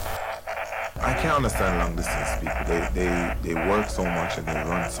I can't understand long distance people. They work so much and they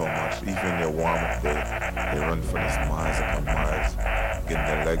run so much. Even their warm up, they run for this miles upon miles, getting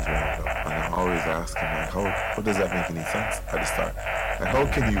their legs warmed up. And I'm always asking, like, how does that make any sense at the start? Like, how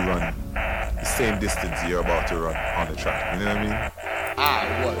can you run the same distance you're about to run on the track? You know what I mean?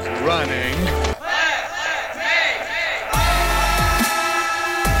 I was running.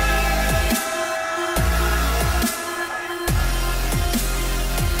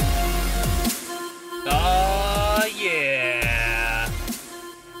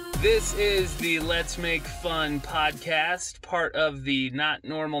 This is the Let's Make Fun podcast, part of the Not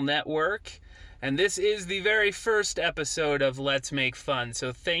Normal Network, and this is the very first episode of Let's Make Fun,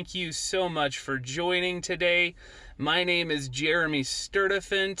 so thank you so much for joining today. My name is Jeremy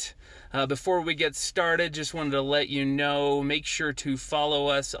Sturdivant. Before we get started, just wanted to let you know, make sure to follow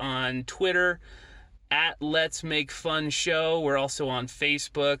us on Twitter, at Let's Make Fun Show. We're also on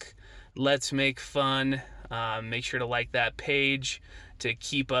Facebook, Let's Make Fun. Make sure to like that page to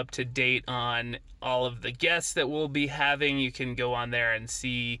keep up to date on all of the guests that we'll be having. You can go on there and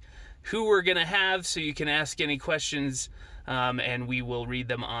see who we're going to have, so you can ask any questions, and we will read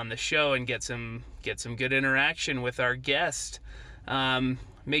them on the show and get some good interaction with our guest.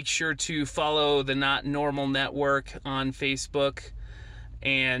 Make sure to follow the Not Normal Network on Facebook,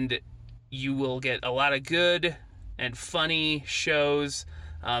 and you will get a lot of good and funny shows,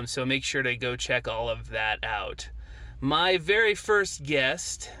 so make sure to go check all of that out. My very first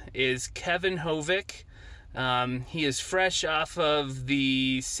guest is Kevin Hovick. He is fresh off of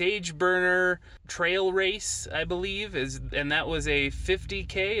the Sage Burner trail race, I believe, and that was a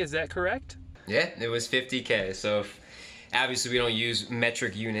 50K, is that correct? Yeah, it was 50K, so obviously we don't use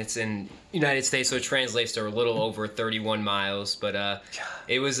metric units in United States, so it translates to a little over 31 miles, but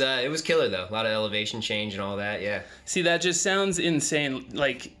it was killer though, a lot of elevation change and all that, yeah. See, that just sounds insane,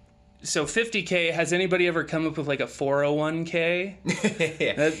 like... So 50K, has anybody ever come up with like a 401k?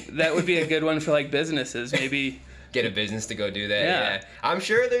 Yeah. That would be a good one for like businesses, maybe. Get a business to go do that, yeah. I'm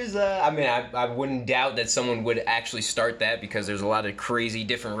sure there's, I wouldn't doubt that someone would actually start that, because there's a lot of crazy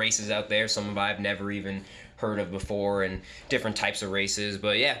different races out there, some of I've never even heard of before, and different types of races,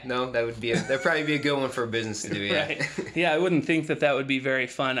 but yeah, no, that'd probably be a good one for a business to do, yeah. Right. Yeah, I wouldn't think that would be very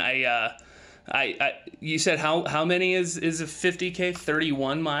fun. You said how many is a 50K?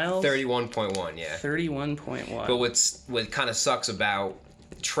 31 miles? 31.1, yeah. 31.1. But what kind of sucks about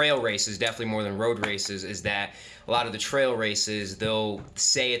trail races, definitely more than road races, is that a lot of the trail races, they'll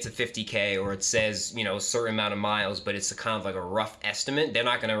say it's a 50K or it says, a certain amount of miles, but it's a kind of like a rough estimate. They're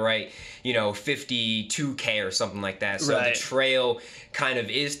not going to write, 52K or something like that. So right. The trail kind of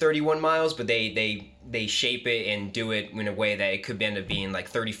is 31 miles, but they shape it and do it in a way that it could end up being like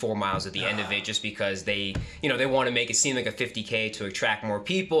 34 miles at the end of it, just because they want to make it seem like a 50K to attract more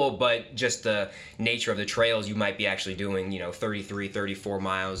people, but just the nature of the trails, you might be actually doing, 33, 34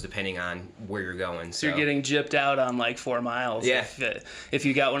 miles depending on where you're going. So you're getting gypped out on like 4 miles. Yeah. If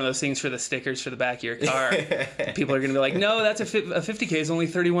you got one of those things for the stickers for the back of your car, people are going to be like, no, that's a 50K is only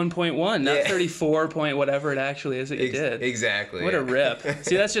 31.1, not 34 point whatever it actually is that you did. Exactly. What a rip.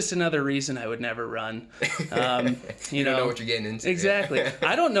 See, that's just another reason I would never run. You don't know what you're getting into. Exactly.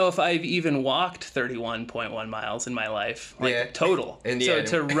 I don't know if I've even walked 31.1 miles in my life, total. So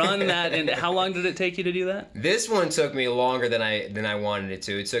to run that, and how long did it take you to do that? This one took me longer than I wanted it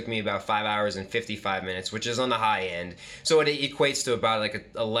to. It took me about 5 hours and 55 minutes, which is on the high end. So it equates to about like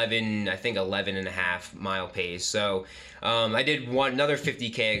 11 and a half mile pace. So I did another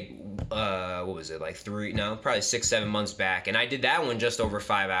 50K, what was it, probably 6-7 months back, and I did that one just over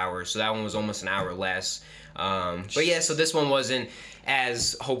 5 hours, so that one was almost an hour less. But yeah, so this one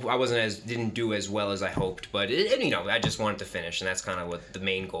didn't do as well as I hoped, but I just wanted to finish, and that's kind of what the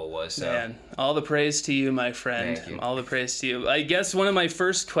main goal was. So. Man, all the praise to you, my friend. Thank you. All the praise to you. I guess one of my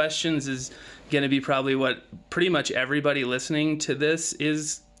first questions is going to be probably what pretty much everybody listening to this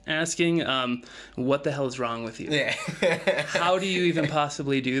is asking. What the hell is wrong with you? Yeah. How do you even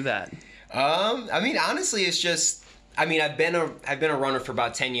possibly do that? Honestly, it's just, I've been a runner for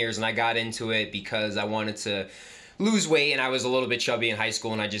about 10 years, and I got into it because I wanted to lose weight, and I was a little bit chubby in high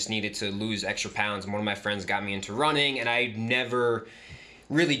school, and I just needed to lose extra pounds, and one of my friends got me into running, and I never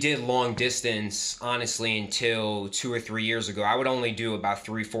really did long distance, honestly, until 2 or 3 years ago. I would only do about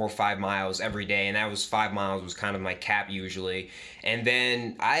 3, 4, 5 miles every day, and that was 5 miles was kind of my cap usually. And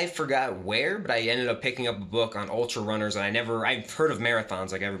then I forgot where, but I ended up picking up a book on ultra runners, and I've heard of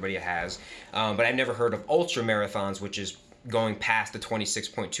marathons like everybody has, but I've never heard of ultra marathons, which is going past the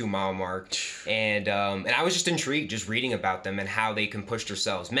 26.2 mile mark, and I was just intrigued just reading about them and how they can push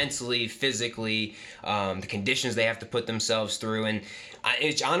themselves mentally, physically, the conditions they have to put themselves through. And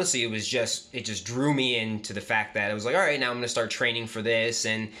Honestly, it just drew me into the fact that it was like, all right, now I'm going to start training for this.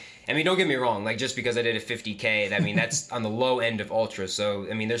 And I mean, don't get me wrong, like just because I did a 50K, I mean, that's on the low end of ultra. So,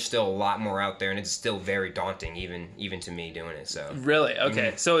 I mean, there's still a lot more out there, and it's still very daunting, even to me doing it. So Really?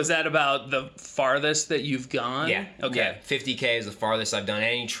 Okay. So is that about the farthest that you've gone? yeah. Okay. Yeah, 50K is the farthest I've done.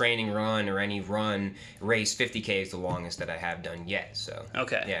 Any training run or any run race, 50K is the longest that I have done yet. So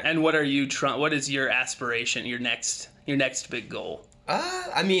Okay. Yeah. And what is your aspiration, your next big goal?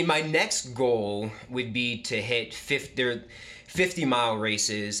 I mean, my next goal would be to hit 50-mile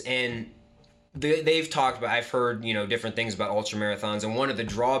races, and they've talked about. I've heard different things about ultra marathons, and one of the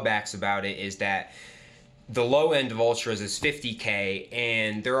drawbacks about it is that the low end of ultras is 50K,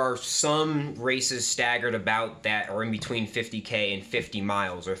 and there are some races staggered about that, or in between 50K and 50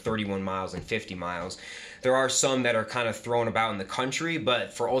 miles, or 31 miles and 50 miles. There are some that are kind of thrown about in the country,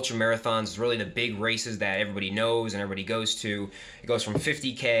 but for ultra marathons, really the big races that everybody knows and everybody goes to, it goes from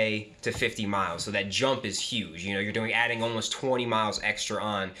 50K to 50 miles. So that jump is huge. You're adding almost 20 miles extra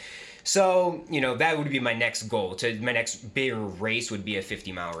on. So, that would be my next goal. My next bigger race would be a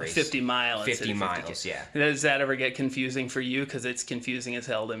 50-mile race. 50 mile. 50 miles, yeah. Does that ever get confusing for you? Because it's confusing as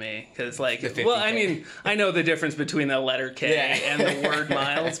hell to me. Because, like, The 50K. well, I mean, I know the difference between the letter K and the word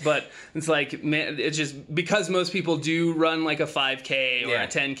miles, but it's like, man, it's just because most people do run like a 5K or a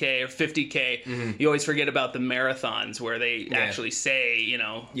 10K or 50K, you always forget about the marathons where they actually say,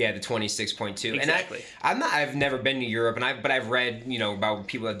 Yeah, the 26.2. Exactly. And I've never been to Europe, but I've read, about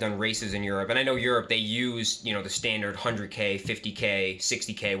people that have done races in Europe, and I know Europe, they use, the standard 100K, 50K,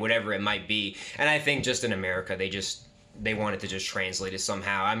 60K, whatever it might be. And I think just in America, they want it to just translate it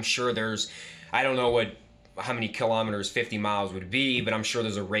somehow. I'm sure I don't know how many kilometers 50 miles would be, but I'm sure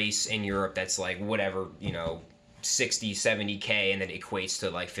there's a race in Europe that's like whatever, 60, 70K, and then it equates to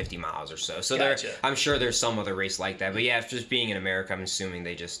like 50 miles or so. So Gotcha. I'm sure there's some other race like that. But yeah, just being in America, I'm assuming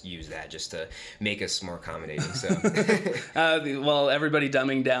they just use that just to make us more accommodating. So well, everybody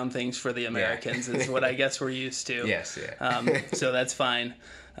dumbing down things for the Americans is what I guess we're used to. Yes, yeah. So that's fine.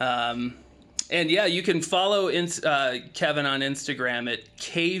 And yeah, you can follow Kevin on Instagram at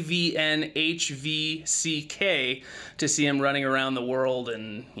KVNHVCK to see him running around the world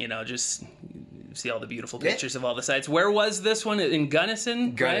and, just see all the beautiful pictures of all the sites. Where was this one? In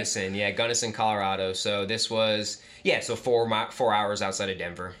Gunnison? Gunnison, right? Gunnison, Colorado. So this was, so 4 hours outside of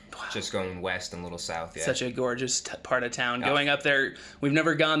Denver. Wow. Just going west and a little south, yeah. Such a gorgeous part of town. Going up there, we've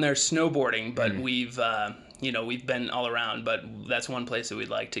never gone there snowboarding, but we've been all around, but that's one place that we'd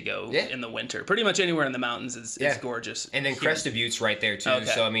like to go in the winter. Pretty much anywhere in the mountains is gorgeous. And then Crested Butte's right there, too. Okay.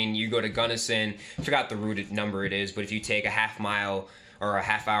 So, I mean, you go to Gunnison, I forgot the route number it is, but if you take a half-mile or a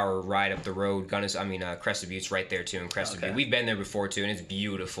half-hour ride up the road, Crested Butte's right there, too, in Crested Butte. We've been there before, too, and it's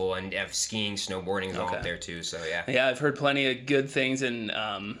beautiful, and skiing, snowboarding is all up there, too, so, yeah. Yeah, I've heard plenty of good things, and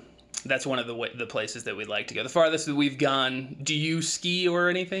that's one of the places that we'd like to go. The farthest that we've gone, do you ski or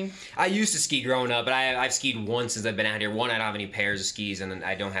anything? I used to ski growing up, but I've skied once since I've been out here. One, I don't have any pairs of skis, and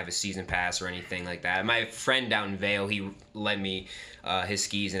I don't have a season pass or anything like that. My friend out in Vail, he lent me his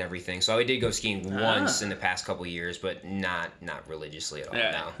skis and everything. So I did go skiing once in the past couple of years, but not religiously at all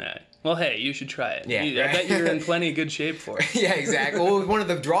now. Right. Well, hey, you should try it. Yeah, I bet you're in plenty of good shape for it. Yeah, exactly. Well, one of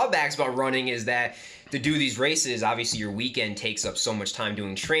the drawbacks about running is that to do these races, obviously your weekend takes up so much time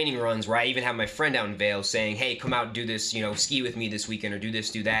doing training runs, where I even have my friend out in Vail saying, hey, come out and do this, ski with me this weekend, or do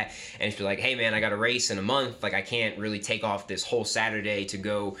this, do that. And if you're like, hey man, I got a race in a month, like I can't really take off this whole Saturday to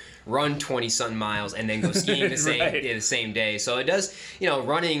go run 20-something miles and then go skiing the same day. So it does,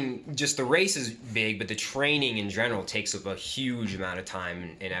 running, just the race is big, but the training in general takes up a huge amount of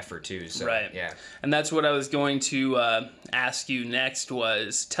time and effort too. So, yeah. And that's what I was going to ask you next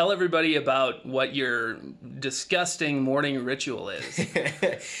was, tell everybody about what your disgusting morning ritual is.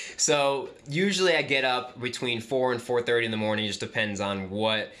 So usually I get up between 4 and 4:30 in the morning. It just depends on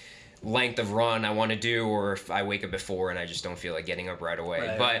what length of run I want to do, or if I wake up at 4 and I just don't feel like getting up right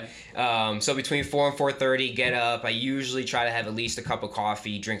away. So between 4 and 4:30, get up. I usually try to have at least a cup of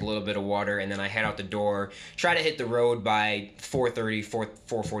coffee, drink a little bit of water, and then I head out the door. Try to hit the road by 4:30,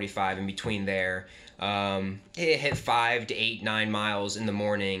 4:45, in between there. Hit 5 to 8, 9 miles in the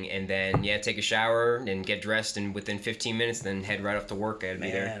morning, and then take a shower and get dressed, and within 15 minutes then head right off to work. I had to be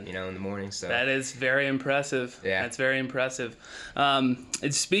there, in the morning. So that is very impressive. Yeah, that's very impressive.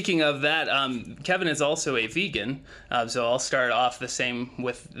 Speaking of that, Kevin is also a vegan, so I'll start off the same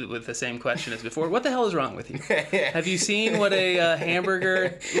with the same question as before. What the hell is wrong with you? Have you seen what a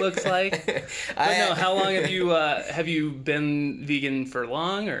hamburger looks like? How long have you been vegan for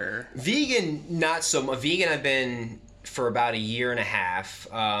long, or vegan? Not so much. Vegan I've been for about a year and a half,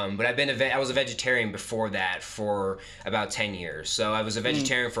 but I was a vegetarian before that for about 10 years. So I was a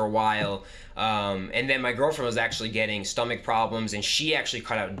vegetarian for a while. And then my girlfriend was actually getting stomach problems, and she actually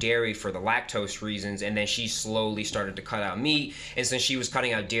cut out dairy for the lactose reasons, and then she slowly started to cut out meat. And since she was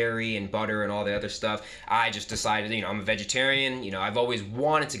cutting out dairy and butter and all the other stuff, I just decided, I'm a vegetarian. I've always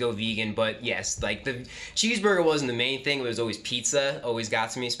wanted to go vegan, but yes, like the cheeseburger wasn't the main thing. It was always pizza. Always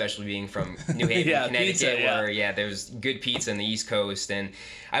got to me, especially being from New Haven, Connecticut, pizza, where there's good pizza on the East Coast, and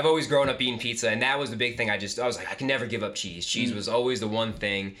I've always grown up eating pizza, and that was the big thing. I was like, I can never give up cheese. Cheese was always the one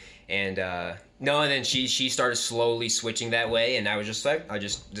thing. And and then she started slowly switching that way, and I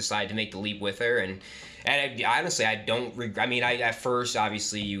just decided to make the leap with her, and honestly, I don't regret. I mean, at first,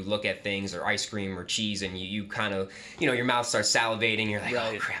 obviously, you look at things or ice cream or cheese, and you kind of, your mouth starts salivating. You're like,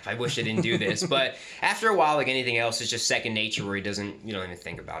 oh crap, I wish I didn't do this. But after a while, like anything else, it's just second nature, where you don't even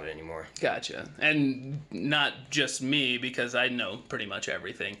think about it anymore. Gotcha. And not just me, because I know pretty much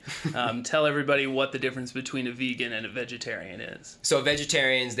everything. Tell everybody what the difference between a vegan and a vegetarian is. So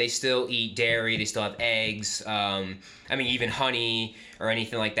vegetarians, they still eat dairy, they still have eggs. Even honey or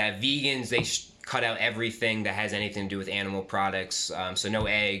anything like that. Vegans, they cut out everything that has anything to do with animal products. So no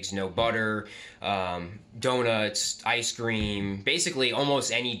eggs, no butter, donuts, ice cream, basically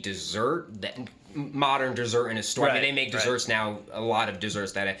almost any dessert, modern dessert in a store. Right, I mean, they make desserts now, a lot of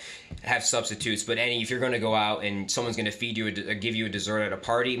desserts that have substitutes, but if you're going to go out and someone's going to feed you, give you a dessert at a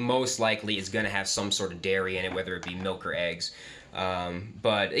party, most likely it's going to have some sort of dairy in it, whether it be milk or eggs.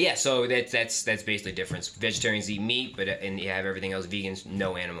 But yeah, so that's basically the difference. Vegetarians eat meat, and you have everything else. Vegans,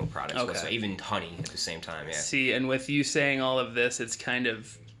 no animal products, whatsoever, even honey at the same time. Yeah. See, and with you saying all of this, it's kind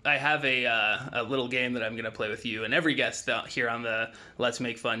of, I have a little game that I'm going to play with you and every guest here on the Let's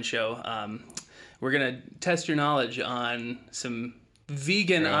Make Fun show. We're going to test your knowledge on some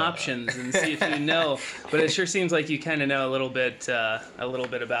vegan options and see if you know, but it sure seems like you kind of know a little bit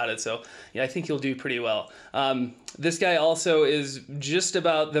about it. So yeah, I think you'll do pretty well. This guy also is just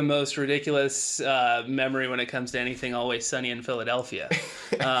about the most ridiculous memory when it comes to anything Always Sunny in Philadelphia.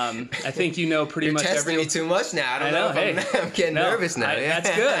 I think you know pretty much testing me too much now. I don't know. If I'm getting nervous now.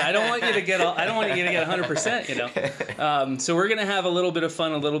 That's good. I don't want you to get 100%. So we're gonna have a little bit of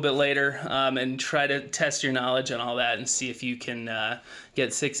fun a little bit later, and try to test your knowledge on all that and see if you can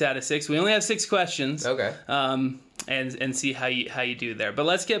get 6 out of 6. We only have 6 questions. Okay. And see how you do there. But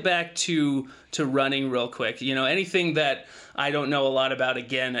let's get back to running real quick. Anything that I don't know a lot about,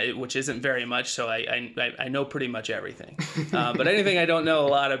 again, which isn't very much, so I know pretty much everything. But anything I don't know a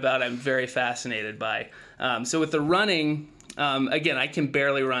lot about, I'm very fascinated by. So with the running, again, I can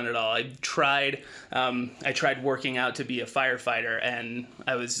barely run at all. I tried working out to be a firefighter, and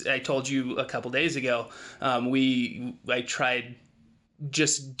I told you a couple days ago, I tried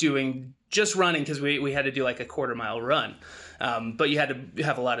just running, because we had to do like a quarter-mile run. But you had to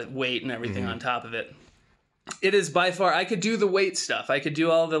have a lot of weight and everything on top of it. It is by far, I could do the weight stuff. I could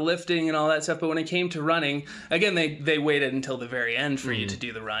do all the lifting and all that stuff. But when it came to running, again, they waited until the very end for you to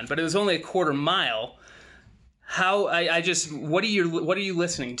do the run. But it was only a quarter mile. What are you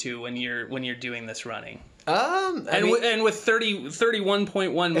listening to when you're doing this running? And with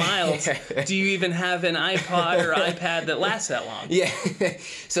 31.1 miles, do you even have an iPod or iPad that lasts that long? Yeah.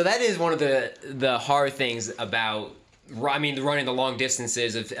 So that is one of the hard things about, running the long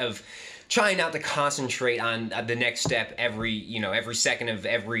distances of trying not to concentrate on the next step every second of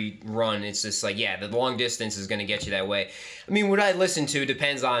every run. It's just like, the long distance is going to get you that way. What I listen to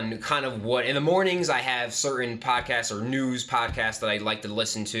depends on kind of what. In the mornings, I have certain podcasts or news podcasts that I like to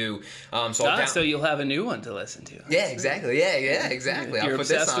listen to. So you'll have a new one to listen to. Yeah, exactly. Yeah, exactly. You're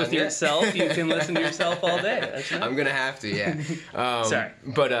obsessed with yourself. You can listen to yourself all day. That's right. I'm gonna have to. Yeah. Sorry.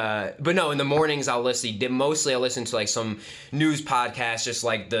 But no. In the mornings, I'll listen. Mostly, I listen to like some news podcasts, just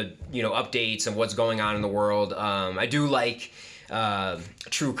like the updates and what's going on in the world. I do like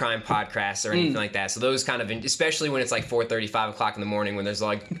true crime podcasts or anything like that. So those kind of, especially when it's like 4:30, 5 o'clock in the morning when there's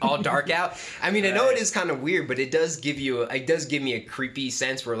like all dark out. I know it is kind of weird, but it does give me a creepy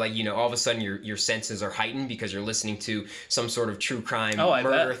sense where like, all of a sudden your senses are heightened because you're listening to some sort of true crime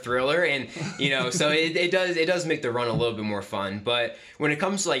murder thriller. And, so it does make the run a little bit more fun. But when it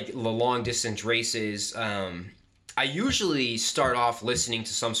comes to like the long distance races, I usually start off listening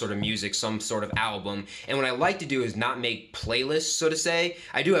to some sort of music, some sort of album, and what I like to do is not make playlists, so to say.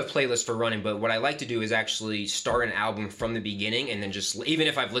 I do have playlists for running, but what I like to do is actually start an album from the beginning, and then just, even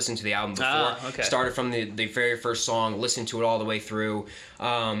if I've listened to the album before, start it from the very first song, listen to it all the way through,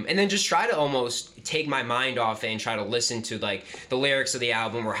 and then just try to almost take my mind off it and try to listen to like the lyrics of the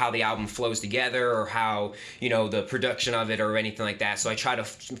album or how the album flows together or how, the production of it or anything like that. So I try to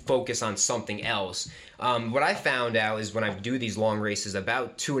focus on something else. What I found out is when I do these long races,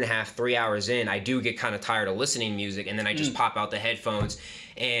 about 2.5, 3 hours in, I do get kind of tired of listening to music, and then I just pop out the headphones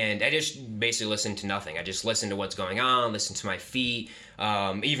and I just basically listen to nothing. I just listen to what's going on, listen to my feet,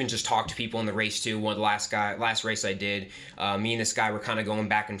 even just talk to people in the race too. One of the last race I did, me and this guy were kind of going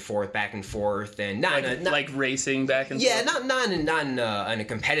back and forth, and not like racing back and forth. Yeah, not in a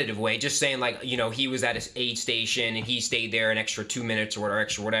competitive way. Just saying, like, you know, he was at his aid station and he stayed there an extra 2 minutes or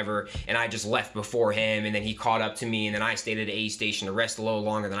whatever, and I just left before him, and then he caught up to me, and then I stayed at the aid station to rest a little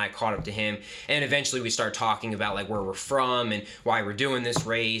longer than I caught up to him, and eventually we start talking about like where we're from and why we're doing this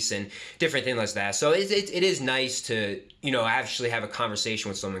race and different things like that. So it is nice to, you know, actually have a conversation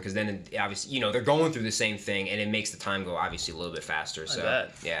with someone, because then obviously, you know, they're going through the same thing, and it makes the time go obviously a little bit faster. So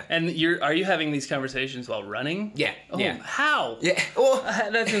yeah. And are you having these conversations while running? Yeah. Oh, yeah. How? Yeah. Well,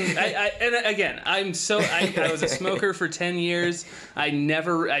 and again, I was a smoker for 10 years. I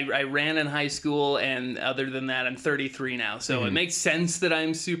ran in high school, and other than that, I'm 33 now. So it makes sense that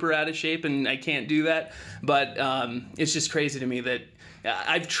I'm super out of shape and I can't do that. But it's just crazy to me that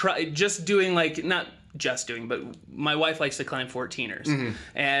I've tried just doing but my wife likes to climb 14ers,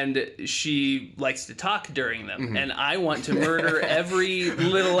 and she likes to talk during them, and I want to murder every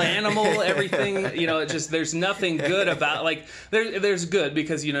little animal, everything, you know. It's just, there's nothing good about, like, there's good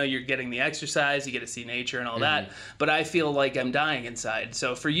because, you know, you're getting the exercise, you get to see nature and all that, but I feel like I'm dying inside.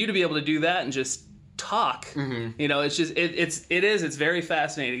 So for you to be able to do that and just talk, you know, it's just it's very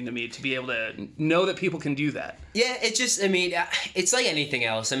fascinating to me to be able to know that people can do that. Yeah, it's just, I mean, it's like anything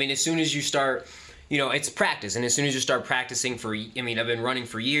else. I mean, as soon as you start, you know, it's practice, and as soon as you start practicing I've been running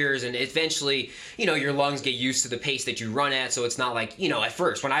for years, and eventually, you know, your lungs get used to the pace that you run at, so it's not like, you know, at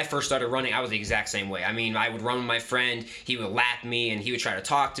first, when I first started running, I was the exact same way. I mean, I would run with my friend, he would lap me, and he would try to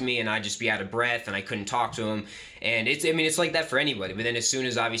talk to me, and I'd just be out of breath, and I couldn't talk to him, and it's like that for anybody, but then as soon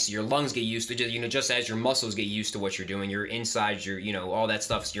as, obviously, your lungs get used to, you know, just as your muscles get used to what you're doing, your insides, your, you know, all that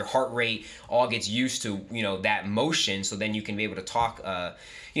stuff, so your heart rate all gets used to, you know, that motion, so then you can be able to talk,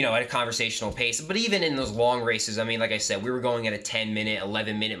 you know, at a conversational pace. But even in those long races, I mean, like I said, we were going at a 10-minute,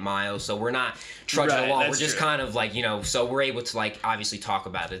 11-minute miles, so we're not trudging along. We're just kind of like, you know, so we're able to, like, obviously talk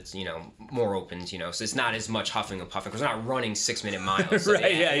about it, you know, more open, you know, so it's not as much huffing and puffing, because we're not running 6-minute miles. So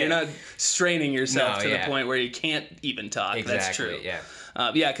right, yeah, you're not straining yourself to the point where you can't even talk. Exactly, that's true. Yeah.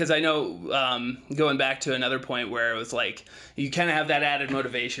 Yeah, because I know, going back to another point where it was like, you kind of have that added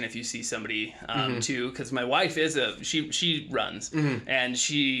motivation if you see somebody too, because my wife she runs, and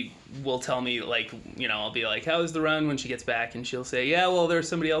she will tell me, like, you know, I'll be like, how was the run when she gets back, and she'll say, yeah, well, there's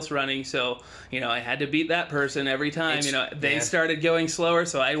somebody else running, so, you know, I had to beat that person every time. You know, they started going slower,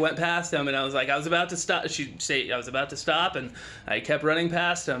 so I went past them, and I was like, I was about to stop. She'd say I was about to stop, and I kept running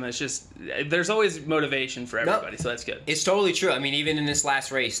past them. It's just, there's always motivation for everybody, so that's good. It's totally true. I mean, even in this last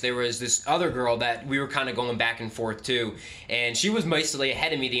race, there was this other girl that we were kind of going back and forth to, and she was mostly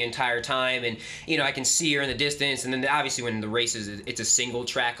ahead of me the entire time, and, you know, I can see her in the distance, and then obviously when the race is, it's a single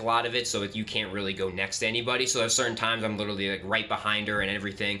track, a lot of it, so you can't really go next to anybody, so there's certain times I'm literally, like, right behind her and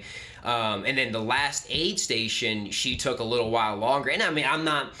everything, and then the last aid station, she took a little while longer, and I mean, I'm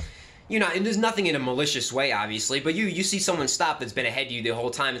not, you know, and there's nothing in a malicious way, obviously, but you see someone stop that's been ahead of you the whole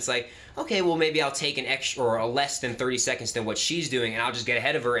time, it's like, okay, well, maybe I'll take an extra or a less than 30 seconds than what she's doing, and I'll just get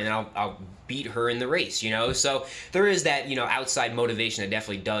ahead of her, and then I'll beat her in the race, you know? So there is that, you know, outside motivation that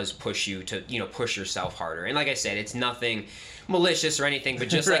definitely does push you to, you know, push yourself harder. And like I said, it's nothing malicious or anything, but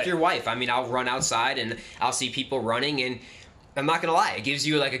just like your wife. I mean, I'll run outside, and I'll see people running, and I'm not gonna lie, it gives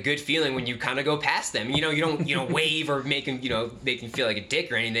you like a good feeling when you kind of go past them. You know, you don't wave or make them feel like a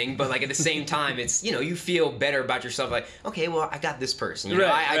dick or anything, but like at the same time, it's, you know, you feel better about yourself. Like, okay, well, I got this person. You know,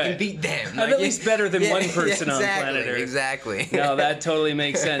 I can beat them. I'm at least better than one person on planet Earth. Exactly. No, that totally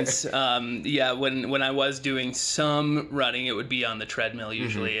makes sense. Yeah, when I was doing some running, it would be on the treadmill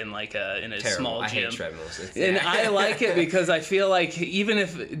usually in like in a small gym. I hate treadmills. And I like it because I feel like even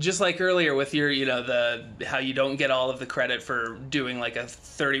if, just like earlier with your, you know, how you don't get all of the credit for doing like a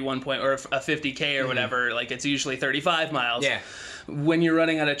 31 point or a 50K or whatever, like it's usually 35 miles. Yeah. When you're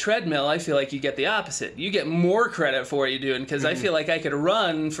running on a treadmill, I feel like you get the opposite. You get more credit for what you're doing, because I feel like I could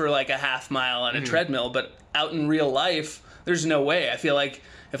run for like a half mile on a treadmill, but out in real life, there's no way. I feel like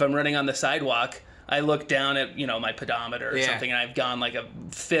if I'm running on the sidewalk, I look down at, you know, my pedometer or something, and I've gone like a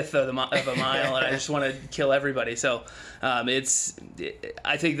fifth of a mile, and I just want to kill everybody. So I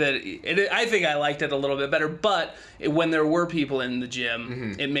think I liked it a little bit better. But when there were people in the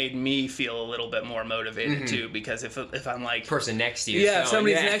gym, it made me feel a little bit more motivated too, because if I'm like person next to you, if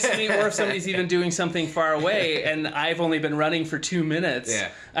somebody's next to me, or if somebody's even doing something far away, and I've only been running for 2 minutes,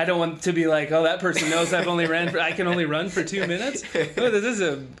 I don't want to be like, oh, that person knows I can only run for 2 minutes. Oh, this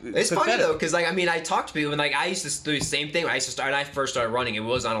is It's funny though, because like, I mean, I talked to people, and like I used to do the same thing. When I first started running, it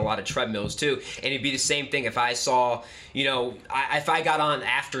was on a lot of treadmills too, and it'd be the same thing if I saw, if I got on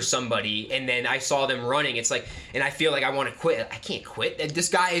after somebody and then I saw them running, it's like, and I feel like I want to quit. I can't quit. This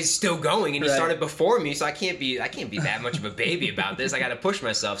guy is still going, and he started before me, so I can't be that much of a baby about this. I got to push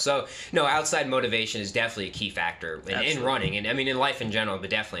myself. So no, outside motivation is definitely a key factor in running, and I mean in life in general, but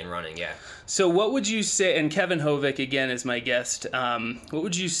definitely in running. Yeah. So what would you say, and Kevin Hovick again is my guest, what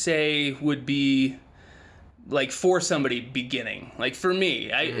would you say would be like for somebody beginning? Like for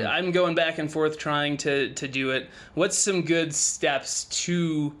me, I'm going back and forth trying to do it. What's some good steps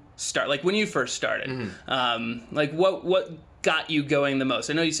to start? Like when you first started, like what got you going the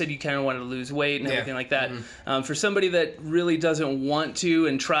most? I know you said you kind of wanted to lose weight and everything like that. For somebody that really doesn't want to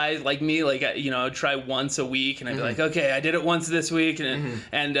and try like me, like try once a week, and I'd be like, okay, I did it once this week,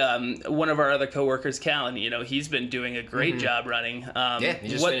 and one of our other coworkers, Callan, he's been doing a great job running. He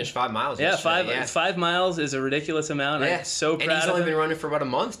just finished 5 miles. Yeah, 5 miles is a ridiculous amount. I'm so proud. And he's only been running for about a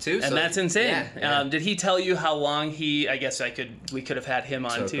month too, and that's insane. Yeah. Did he tell you how long I guess we could have had him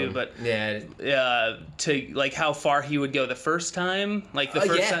on too, but to like how far he would go the first time, like the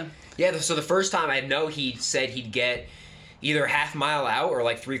first time. Yeah, so the first time I know he said he'd get either half mile out or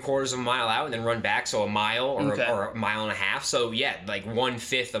like 3/4 of a mile out and then run back, so a mile or a mile and a half. So yeah, like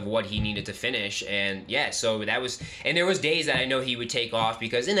 1/5 of what he needed to finish, and so that was. And there was days that I know he would take off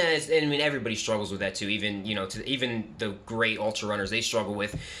because, and I mean everybody struggles with that too. Even even the great ultra runners, they struggle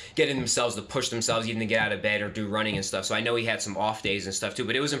with getting themselves to push themselves even to get out of bed or do running and stuff. So I know he had some off days and stuff too.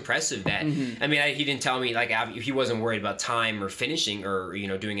 But it was impressive that I mean he didn't tell me like he wasn't worried about time or finishing or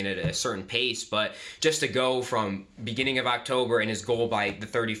doing it at a certain pace, but just to go from beginning of October and his goal by the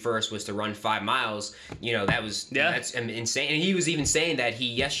 31st was to run 5 miles, that's insane. And he was even saying that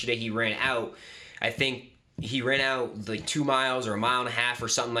yesterday he ran out, I think he ran out like 2 miles or a mile and a half or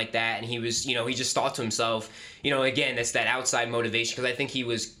something like that, and he was he just thought to himself, again, that's that outside motivation, because I think he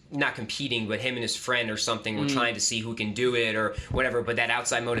was not competing, but him and his friend or something were trying to see who can do it or whatever, but that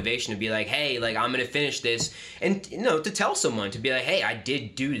outside motivation to be like, hey, like I'm gonna finish this, and to tell someone, to be like, hey, I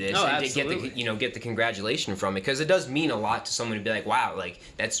did do this, and to get the congratulation from it, because it does mean a lot to someone to be like, wow, like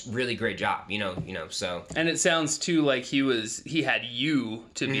that's really great job, so. And it sounds too like he had you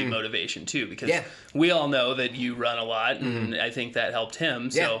to be motivation too, because we all know that you run a lot, and I think that helped him.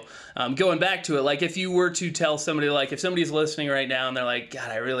 So going back to it, like if you were to tell somebody, like if somebody's listening right now and they're like,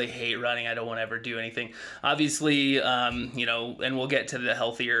 God, I really hate running, I don't want to ever do anything. Obviously, and we'll get to the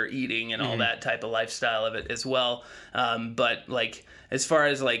healthier eating and all that type of lifestyle of it as well. But like as far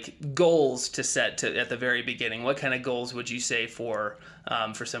as like goals to set at the very beginning, what kind of goals would you say for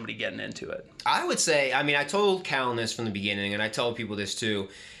somebody getting into it? I would say, I mean, I told Callan this from the beginning, and I tell people this too.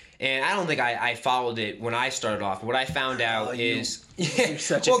 And I don't think I followed it when I started off. What I found out is... You're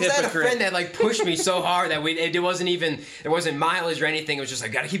such a hypocrite. I had a friend that like pushed me so hard that there wasn't mileage or anything. It was just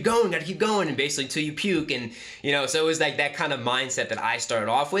like, gotta keep going, and basically till you puke. And, so it was like that kind of mindset that I started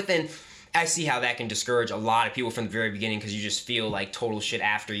off with. And I see how that can discourage a lot of people from the very beginning, because you just feel like total shit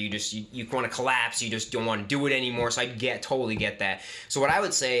after. You want to collapse. You just don't want to do it anymore. So I totally get that. So what I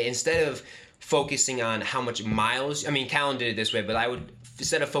would say, instead of focusing on how much miles, I mean, Callan did it this way, but I would,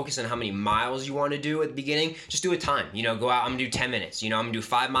 instead of focusing on how many miles you want to do at the beginning, just do a time. Go out, I'm going to do 10 minutes. I'm going to do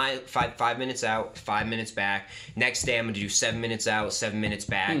 5 minutes out, 5 minutes back. Next day, I'm going to do 7 minutes out, 7 minutes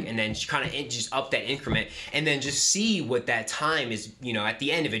back. And then kind of just up that increment. And then just see what that time is, at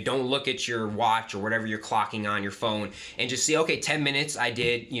the end of it. Don't look at your watch or whatever you're clocking on your phone. And just see, okay, 10 minutes, I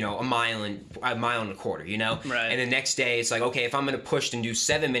did, a mile and a quarter, Right. And the next day, it's like, okay, if I'm going to push and do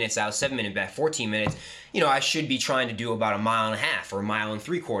 7 minutes out, 7 minutes back, 14 minutes, I should be trying to do about a mile and a half or a mile and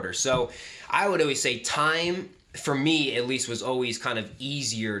 3/4. So I would always say time, for me at least, was always kind of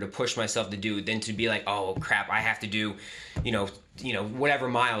easier to push myself to do than to be like, oh crap, I have to do, whatever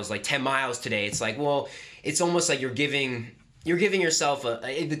miles, like 10 miles today. It's like, well, it's almost like you're giving yourself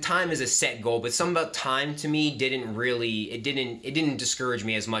the time is a set goal, but something about time to me didn't discourage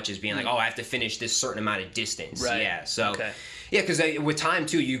me as much as being like, oh, I have to finish this certain amount of distance. Right. Yeah. So. Okay. Yeah, because with time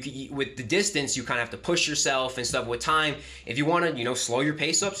too, you with the distance, you kind of have to push yourself and stuff. With time, if you want to, slow your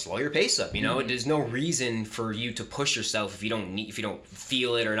pace up. There's no reason for you to push yourself if you don't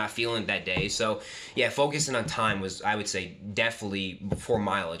feel it or not feeling it that day. So yeah, focusing on time was, I would say, definitely before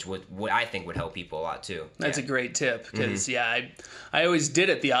mileage, what I think would help people a lot too. That's a great tip, because I always did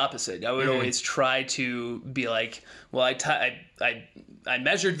it the opposite. I would always try to be like, well, I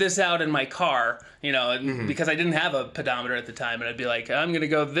measured this out in my car, because I didn't have a pedometer at the time, and I'd be like, I'm going to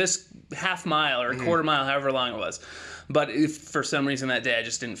go this half mile or a quarter mile, however long it was. but if for some reason that day I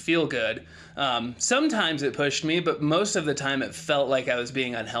just didn't feel good, sometimes it pushed me, but most of the time it felt like I was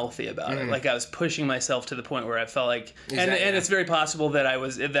being unhealthy about it. Like I was pushing myself to the point where I felt like, and it's very possible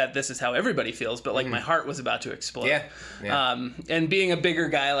that this is how everybody feels, but like my heart was about to explode. And being a bigger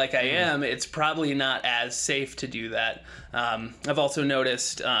guy like I am, it's probably not as safe to do that. I've also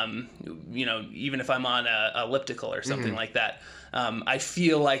noticed, even if I'm on a elliptical or something like that, I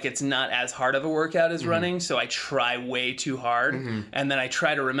feel like it's not as hard of a workout as running, so I try way too hard, and then I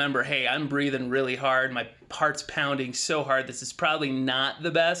try to remember, hey, I'm breathing really hard, my heart's pounding so hard, this is probably not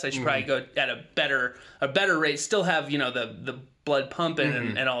the best, I should probably go at a better rate, still have, the blood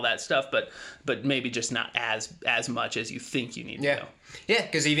pumping and all that stuff, but maybe just not as much as you think you need to go. Yeah,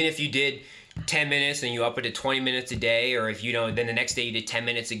 because even if you did 10 minutes and you up it to 20 minutes a day, or if then the next day you did 10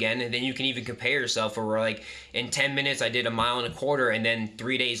 minutes again, and then you can even compare yourself where we're like, in 10 minutes I did 1.25 miles, and then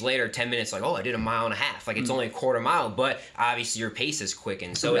 3 days later 10 minutes like, oh, I did 1.5 miles, like it's only a quarter mile, but obviously your pace is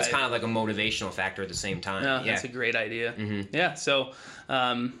quickened, so it's kind of like a motivational factor at the same time. That's a great idea. So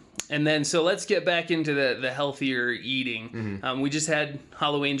so let's get back into the healthier eating. We just had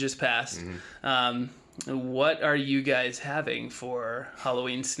Halloween just passed. What are you guys having for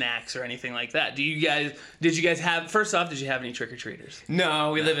Halloween snacks or anything like that? Did you guys have, first off, did you have any trick-or-treaters?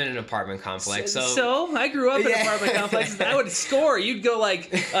 No, we live in an apartment complex. So I grew up in apartment complexes. I would score. You'd go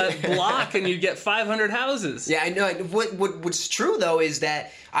like a block and you'd get 500 houses. Yeah, I know. What's true, though, is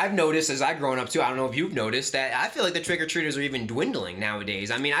that I've noticed as I've grown up, too, I don't know if you've noticed, that I feel like the trick-or-treaters are even dwindling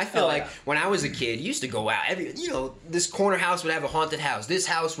nowadays. I mean, I feel like when I was a kid, you used to go out. This corner house would have a haunted house. This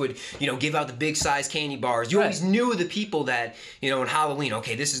house would, give out the big-size candy bars. You always knew the people that, in Halloween,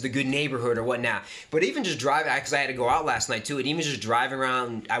 okay, this is the good neighborhood or whatnot. But even just driving, because I had to go out last night, too, and even just driving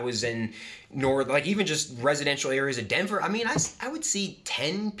around, I was in even just residential areas of Denver, I mean, I would see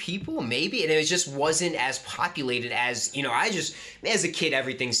 10 people maybe, and it just wasn't as populated as, as a kid,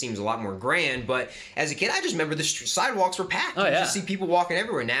 everything seems a lot more grand, but as a kid, I just remember the sidewalks were packed. You just see people walking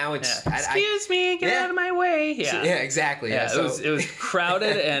everywhere. Now it's... Excuse me, get out of my way. Exactly. It was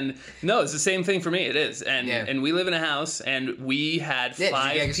crowded, and no, it's the same thing for me, it is. And we live in a house, and we had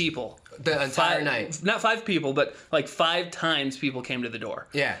 5 people. The entire night. Not 5 people, but like 5 times people came to the door.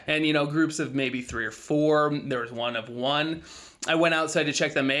 Yeah. And, groups of maybe 3 or 4. There was one of 1. I went outside to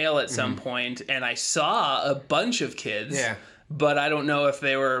check the mail at some point, and I saw a bunch of kids. Yeah. But I don't know if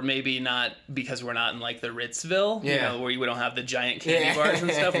they were maybe not, because we're not in like the Ritzville, where we don't have the giant candy bars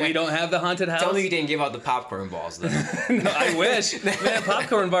and stuff. We don't have the haunted house. Tell me you didn't give out the popcorn balls, though. No, I wish. Man,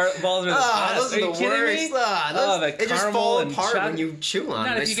 popcorn balls are the best. Those are the worst. They just fall apart when you chew on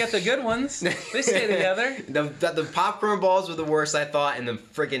them. Not if you get the good ones. They stay together. The popcorn balls were the worst, I thought, and the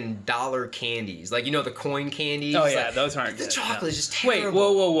freaking dollar candies. Like, the coin candies. Oh, yeah, those aren't good. The chocolate is just terrible.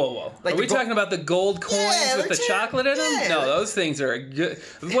 Wait, whoa. Like, are we talking about the gold coins with the chocolate in them? No, those things are good.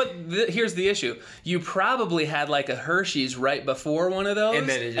 Here's the issue. You probably had like a Hershey's right before one of those, and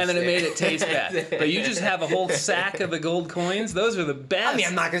then it made it taste bad. But you just have a whole sack of the gold coins. Those are the best. I mean,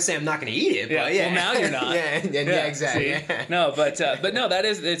 I'm not gonna say I'm not gonna eat it, but Well, now you're not. Exactly. No, but no,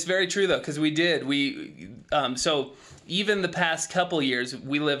 it's very true though, because so even the past couple years,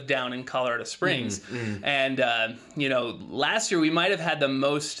 we lived down in Colorado Springs, and last year we might have had the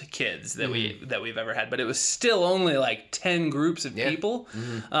most kids that we've ever had, but it was still only like 10 groups of people,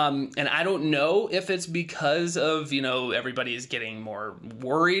 and I don't know if it's because of everybody is getting more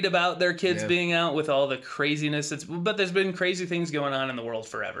worried about their kids being out with all the craziness. But there's been crazy things going on in the world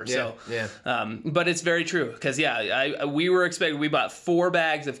forever. But it's very true because we bought 4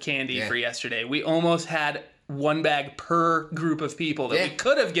 bags of candy for yesterday. We almost had 1 bag per group of people that we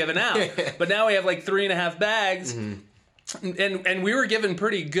could have given out, but now we have like 3.5 bags. And we were given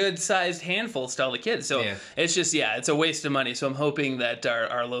pretty good sized handfuls to all the kids, so it's just it's a waste of money. So I'm hoping that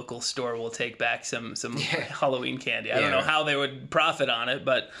our local store will take back some Halloween candy. I don't know how they would profit on it,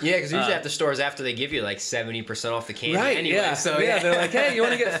 but because usually at the stores after they give you like 70% off the candy anyway. So they're like, hey, you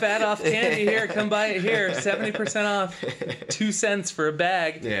want to get fat off candy here? Come buy it here, 70% off, 2 cents for a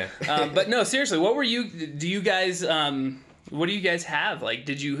bag. But no, seriously, what were you? Do you guys? What do you guys have? Like,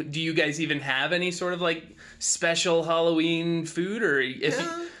 do you guys even have any sort of like special Halloween food, or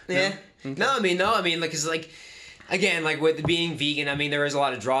No, I mean, like, it's like, again, like with being vegan, I mean, there is a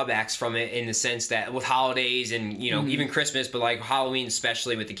lot of drawbacks from it in the sense that with holidays and, even Christmas, but like Halloween,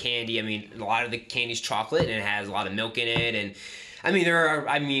 especially with the candy, I mean, a lot of the candy's chocolate and it has a lot of milk in it. And I mean, there are.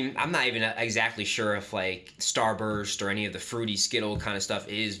 I mean, I'm not even exactly sure if like Starburst or any of the fruity Skittle kind of stuff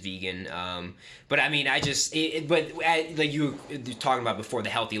is vegan. But I mean, like you were talking about before, the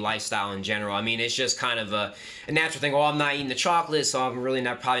healthy lifestyle in general. I mean, it's just kind of a natural thing. Oh, I'm not eating the chocolate, so I'm really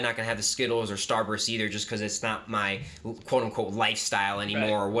probably not gonna have the Skittles or Starburst either, just because it's not my quote unquote lifestyle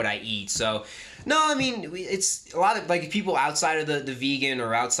anymore or what I eat. So. No, I mean, it's a lot of, like, people outside of the vegan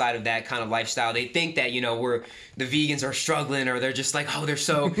or outside of that kind of lifestyle, they think that, you know, the vegans are struggling, or they're just like, oh, they're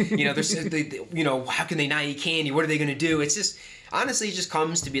so, you know, how can they not eat candy? What are they going to do? It's just, honestly, it just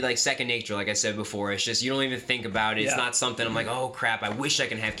comes to be, like, second nature, like I said before. It's just, you don't even think about it. It's not something I'm like, oh, crap, I wish I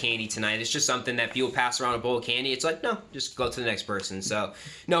can have candy tonight. It's just something that people pass around a bowl of candy. It's like, no, just go to the next person. So,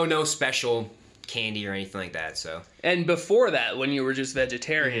 no special candy or anything like that. So, and before that, when you were just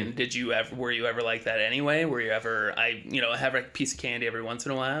vegetarian, were you ever like that anyway? Were you ever have a piece of candy every once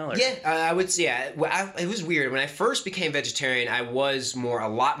in a while? Or? Yeah, I would say, it was weird when I first became vegetarian. I was a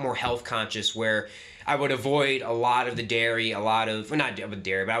lot more health conscious, where I would avoid a lot of the dairy, not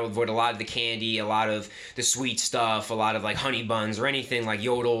dairy, but I would avoid a lot of the candy, a lot of the sweet stuff, a lot of like honey buns or anything like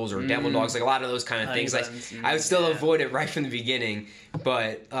Yodels or Devil Dogs, like a lot of those kind of things. Like I would still avoid it right from the beginning,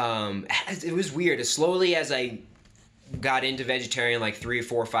 but it was weird. As slowly as I got into vegetarian, like 3 or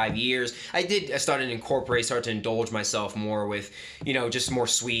 4 or 5 years, I started to indulge myself more with, you know, just more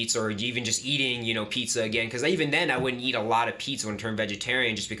sweets, or even just eating, you know, pizza again. Because even then I wouldn't eat a lot of pizza when I turned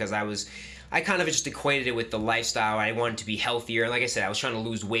vegetarian, just because I kind of just equated it with the lifestyle. I wanted to be healthier. And like I said, I was trying to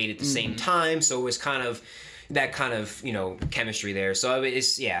lose weight at the same time. So it was kind of that kind of, you know, chemistry there. So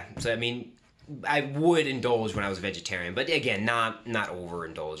So I mean, I would indulge when I was vegetarian, but again, not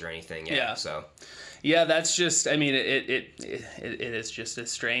overindulge or anything. Yeah. So. Yeah, that's just, I mean, it is just a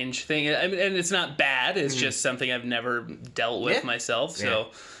strange thing. I mean, and it's not bad. It's just something I've never dealt with myself. So,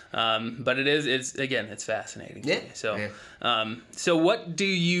 but it's fascinating to me. So, so what do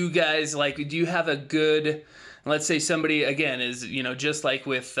you guys like? Do you have a good, let's say somebody, again, is, you know, just like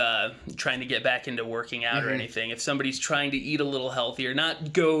with trying to get back into working out or anything, if somebody's trying to eat a little healthier,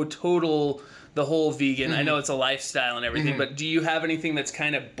 not go the whole vegan, I know it's a lifestyle and everything, but do you have anything that's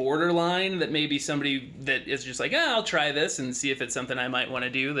kind of borderline that maybe somebody that is just like, I'll try this and see if it's something I might want to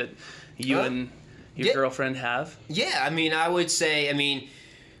do, that you and your girlfriend have? Yeah, I mean, I would say,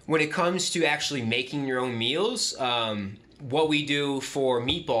 when it comes to actually making your own meals, what we do for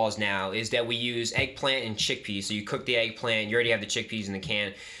meatballs now is that we use eggplant and chickpeas. So you cook the eggplant, you already have the chickpeas in the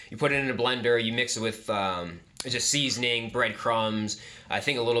can, you put it in a blender, you mix it with just seasoning, breadcrumbs, I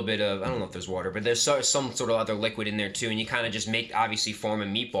think a little bit of, I don't know if there's water, but there's some sort of other liquid in there too, and you kind of just form a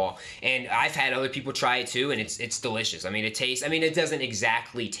meatball. And I've had other people try it too, and it's delicious. I mean, it doesn't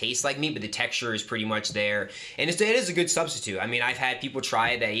exactly taste like meat, but the texture is pretty much there, and it is a good substitute. I mean, I've had people try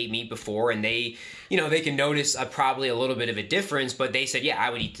it that ate meat before, and they can notice probably a little bit of a difference, but they said,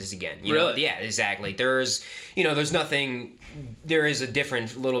 I would eat this again. Really? Yeah, exactly. There's nothing. There is a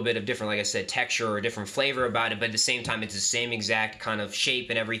little bit of different, like I said, texture or different flavor about it, but at the same time, it's the same exact kind of shape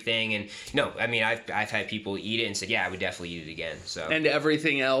and everything. And no, I mean, I've had people eat it and said, I would definitely eat it again. So. And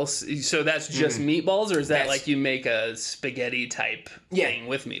everything else, so that's just meatballs, or is that like you make a spaghetti type thing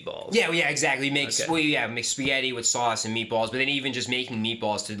with meatballs? Yeah, exactly. You make make spaghetti with sauce and meatballs, but then even just making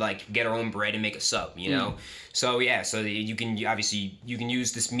meatballs to like get our own bread and make a sub, you know. So you can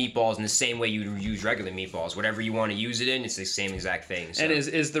use this meatballs in the same way you would use regular meatballs. Whatever you want to use it in, it's the same exact thing. So. And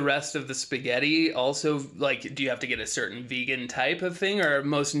is the rest of the spaghetti also, like, do you have to get a certain vegan type of thing, or are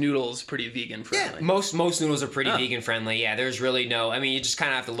most noodles pretty vegan friendly? Yeah, most noodles are pretty vegan friendly. Yeah, there's really no, I mean, you just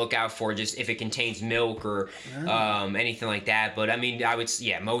kind of have to look out for just if it contains milk or anything like that. But I mean,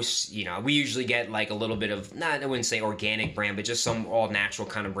 most, we usually get like a little bit of, I wouldn't say organic brand, but just some all natural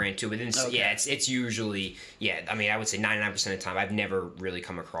kind of brand too. But then it's usually, I mean, I would say 99% of the time, I've never really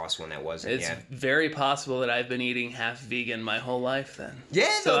come across one that wasn't. It's very possible that I've been eating half vegan my whole life then.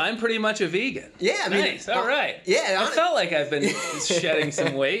 Yeah. So I'm pretty much a vegan. Yeah, I mean. Nice. All right. Yeah. I felt like I've been shedding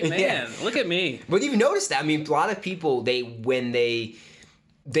some weight. Man, look at me. But you've noticed that. I mean, a lot of people, when they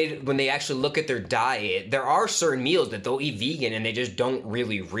actually look at their diet, there are certain meals that they'll eat vegan and they just don't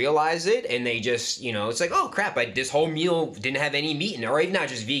really realize it, and they just, it's like, oh crap, this whole meal didn't have any meat in it, or even not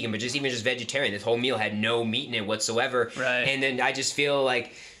just vegan, but just even just vegetarian. This whole meal had no meat in it whatsoever. Right. And then I just feel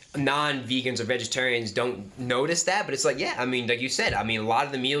like non-vegans or vegetarians don't notice that, but it's like, I mean, like you said, I mean, a lot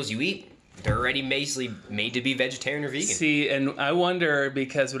of the meals you eat, they're already basically made to be vegetarian or vegan. See, and I wonder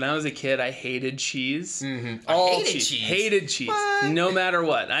because when I was a kid, I hated cheese. Mm-hmm. All hated cheese. cheese. Hated cheese. What? No matter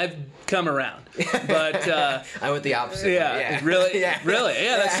what. I've come around. But I went the opposite. yeah, really, really,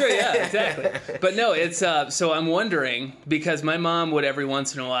 yeah, that's true. Yeah, exactly. But no, it's so I'm wondering because my mom would every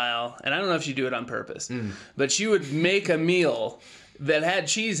once in a while, and I don't know if she'd do it on purpose, but she would make a meal that had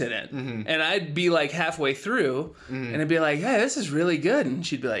cheese in it, and I'd be like halfway through, and I'd be like, "Hey, this is really good," and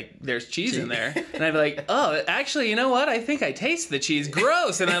she'd be like, "There's cheese in there," and I'd be like, "Oh, actually, you know what? I think I taste the cheese.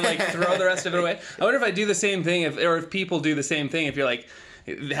 Gross," and I like throw the rest of it away. I wonder if I do the same thing, if people do the same thing. If you're like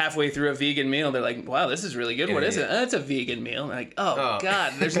halfway through a vegan meal, they're like, "Wow, this is really good. What is it?" "It's a vegan meal." And I'm like, oh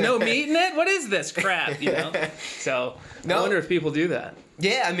God, there's no meat in it. What is this crap? You know. So I wonder if people do that.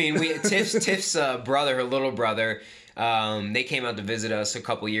 Yeah, I mean, Tiff's brother, her little brother. They came out to visit us a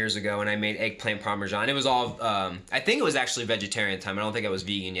couple years ago, and I made eggplant parmesan. It was all, I think it was actually vegetarian at the time. I don't think I was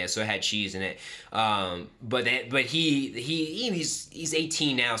vegan yet, so it had cheese in it. But he's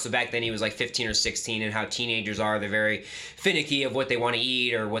 18 now, so back then he was like 15 or 16, and how teenagers are, they're very finicky of what they want to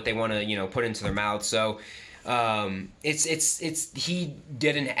eat or what they want to, put into their mouth. So he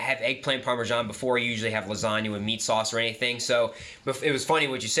didn't have eggplant parmesan before. You usually have lasagna with meat sauce or anything. So it was funny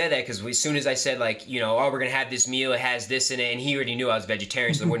what you said that, because as soon as I said we're gonna have this meal, it has this in it, and he already knew I was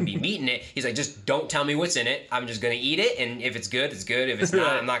vegetarian, so there wouldn't be meat in it. He's like, just don't tell me what's in it. I'm just gonna eat it, and if it's good, it's good. If it's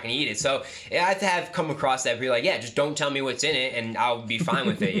not, I'm not gonna eat it. So I have to have come across that, be like, yeah, just don't tell me what's in it, and I'll be fine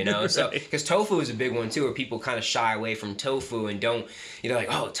with it, So because tofu is a big one too, where people kind of shy away from tofu and don't, like,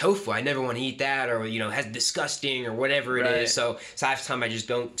 oh, tofu, I never want to eat that, or has disgusting or whatever it is. So half the time I just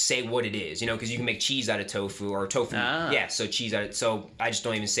don't say what it is, because you can make cheese out of tofu or tofu. Yeah, so cheese out of, so I just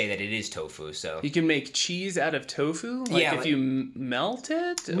don't even say that it is tofu. So you can make cheese out of tofu? If you melt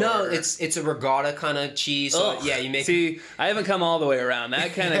it? No, it's a regatta kind of cheese. So yeah, you make. See, I haven't come all the way around.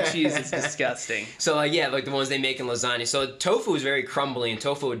 That kind of cheese is disgusting. So like the ones they make in lasagna. So tofu is very crumbly, and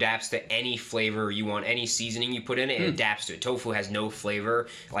tofu adapts to any flavor you want, any seasoning you put in it. It adapts to it. Tofu has no flavor,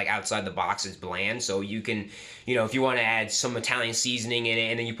 like outside the box, it's bland. So you can, if you want to add some Italian seasoning in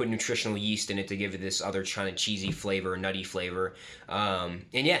it, and then you put nutritional yeast in it to give it this other kind of cheesy flavor, nutty flavor. And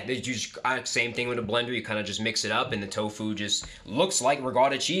yeah, you just same thing with a blender. You kind of just mix it up, and the tofu just looks like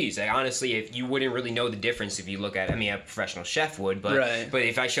regatta cheese. Honestly, if you wouldn't really know the difference if you look at it. I mean, a professional chef would, but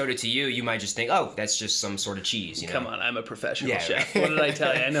if I showed it to you, you might just think, oh, that's just some sort of cheese. Come on, I'm a professional chef. What did I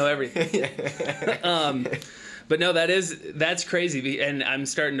tell you? I know everything. But no, that's crazy, and I'm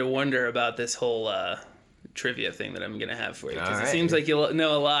starting to wonder about this whole trivia thing that I'm going to have for you, because it seems like you'll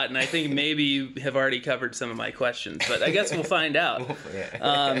know a lot, and I think maybe you have already covered some of my questions, but I guess we'll find out.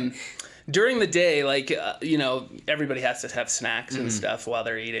 During the day, everybody has to have snacks and stuff while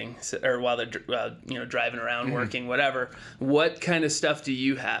they're eating, or while they're driving around, working, whatever. What kind of stuff do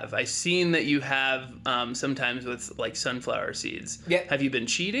you have? I've seen that you have sometimes with like sunflower seeds. Yeah. Have you been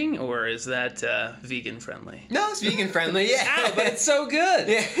cheating, or is that vegan friendly? No, it's vegan friendly. Yeah, Ow, but it's so good.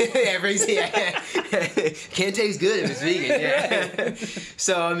 Can't taste good if it's vegan. Yeah.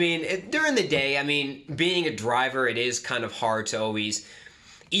 So I mean, during the day, being a driver, it is kind of hard to always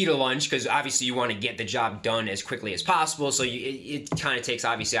eat a lunch, because obviously you want to get the job done as quickly as possible. So it kind of takes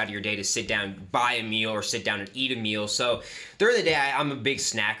obviously out of your day to sit down, buy a meal, or sit down and eat a meal. So during the day, I'm a big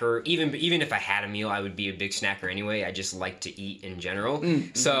snacker. Even if I had a meal, I would be a big snacker anyway. I just like to eat in general.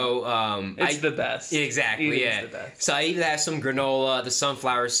 So it's the best. Exactly. Eating yeah. is the best. So I either have some granola, the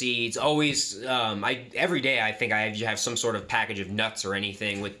sunflower seeds. Always, every day I think I have some sort of package of nuts or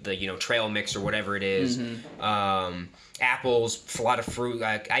anything with the trail mix or whatever it is. Apples, a lot of fruit.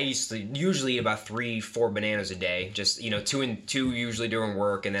 I used to usually about 3-4 bananas a day. Just 2 and 2 usually during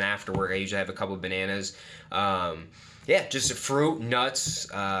work, and then after work I usually have a couple of bananas. Just fruit, nuts,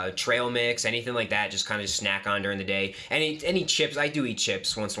 trail mix, anything like that. Just kind of snack on during the day. Any chips, I do eat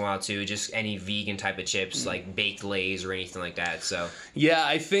chips once in a while too. Just any vegan type of chips, like baked Lay's or anything like that. So yeah,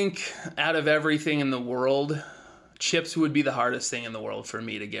 I think out of everything in the world, chips would be the hardest thing in the world for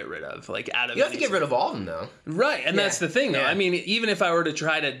me to get rid of. You have to get rid of all of them, though. Right, and that's the thing, though. Yeah. Even if I were to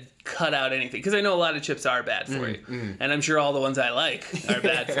try to cut out anything, because I know a lot of chips are bad for you, and I'm sure all the ones I like are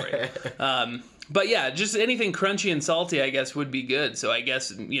bad for you. But yeah, just anything crunchy and salty, I guess, would be good. So I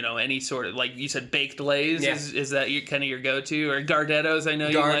guess, any sort of, like you said, baked Lay's, is that kind of your go-to? Or Gardettos, I know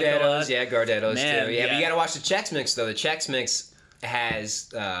you like a lot. Yeah, Gardettos, Man, too. Yeah, but you got to watch the Chex Mix, though. The Chex Mix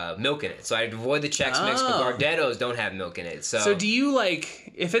has milk in it, so I avoid the Chex Mix, but Gardettos don't have milk in it. So do you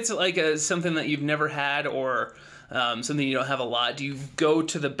if it's like something that you've never had, or something you don't have a lot, do you go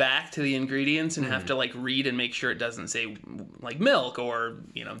to the back to the ingredients and have to read and make sure it doesn't say milk or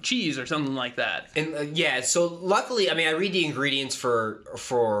cheese or something like that? And so luckily, I read the ingredients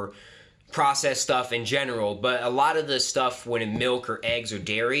for processed stuff in general, but a lot of the stuff when in milk or eggs or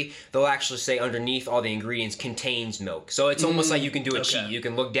dairy, they'll actually say underneath all the ingredients contains milk. So it's almost like you can do a cheat. You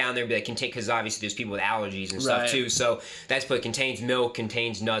can look down there and be like, because obviously there's people with allergies and stuff too. So that's put contains milk,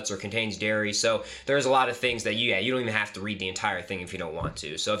 contains nuts, or contains dairy. So there's a lot of things that you don't even have to read the entire thing if you don't want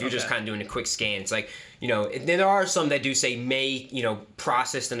to. So if you're just kind of doing a quick scan, it's like, there are some that do say may,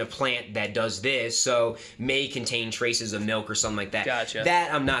 processed in a plant that does this, so may contain traces of milk or something like that. Gotcha.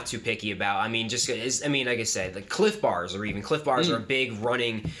 That I'm not too picky about. I mean, like I said, like Cliff Bars are a big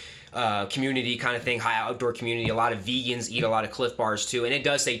running community kind of thing, high outdoor community. A lot of vegans eat a lot of Cliff Bars too, and it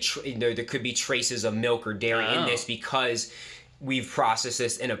does say there could be traces of milk or dairy in this because we've processed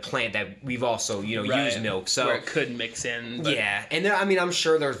this in a plant that we've also, used milk. So where it could mix in. But... Yeah. And I'm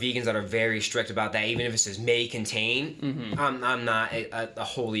sure there's vegans that are very strict about that. Even if it says may contain, I'm not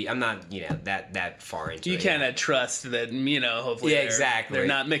I'm not, that far into it. You kind of trust that, hopefully they're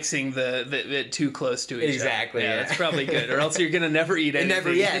not mixing it too close to each other. Exactly. Yeah, that's probably good. Or else you're going to never eat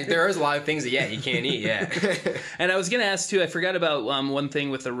anything. There is a lot of things that, you can't eat, And I was going to ask, too, I forgot about one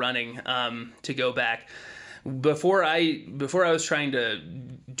thing with the running, to go back. Before I was trying to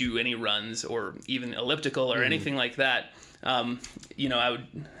do any runs or even elliptical or anything like that, I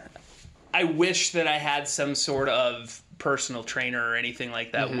wish that I had some sort of personal trainer or anything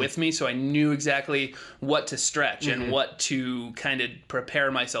like that with me, so I knew exactly what to stretch and what to kind of prepare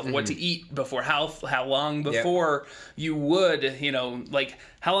myself, what to eat before, how long before you would, like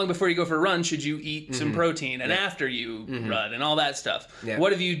how long before you go for a run should you eat some protein, and after you run, and all that stuff.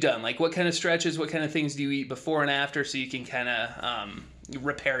 What have you done? Like, what kind of stretches, what kind of things do you eat before and after, so you can kind of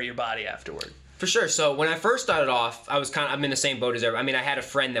repair your body afterward? For sure. So when I first started off, I'm in the same boat as everyone. I mean, I had a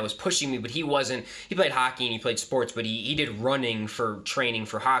friend that was pushing me, but he played hockey and he played sports, but he did running for training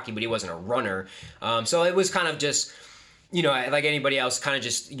for hockey, but he wasn't a runner. So it was kind of just, like anybody else, kind of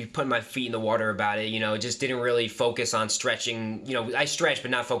just put my feet in the water about it, just didn't really focus on stretching. I stretch, but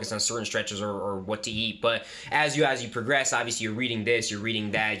not focus on certain stretches or what to eat. But as you either obviously you're reading this, you're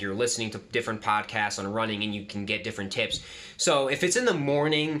reading that, you're listening to different podcasts on running, and you can get different tips. So if it's in the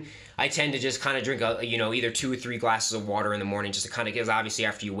morning, I tend to just kind of drink, either 2 or 3 glasses of water in the morning, just to kind of, because obviously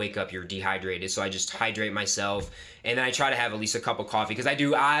after you wake up, you're dehydrated. So I just hydrate myself, and then I try to have at least a cup of coffee, because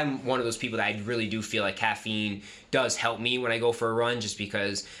I'm one of those people that I really do feel like caffeine does help me when I go for a run, just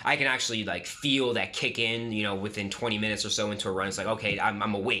because I can actually like feel that kick in, within 20 minutes or so into a run. It's like, okay,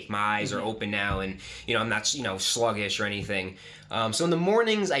 I'm awake, my eyes are open now, and I'm not, sluggish or anything. So in the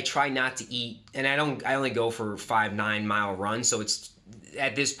mornings, I try not to eat, and I only go for 5-9 mile runs, so it's,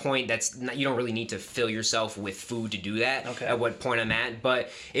 at this point, you don't really need to fill yourself with food to do that. Okay. At what point I'm at. But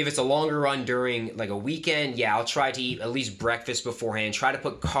if it's a longer run during like a weekend, I'll try to eat at least breakfast beforehand. Try to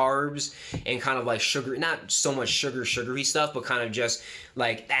put carbs and kind of like sugar, not so much sugary stuff, but kind of just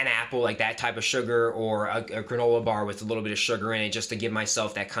like an apple, like that type of sugar, or a granola bar with a little bit of sugar in it, just to give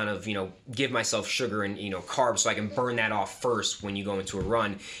myself that kind of, give myself sugar and, carbs, so I can burn that off first when you go into a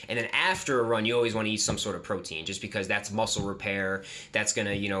run. And then after a run, you always want to eat some sort of protein, just because that's muscle repair. That's going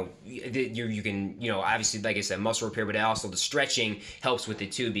to, you can, obviously, like I said, muscle repair, but also the stretching helps with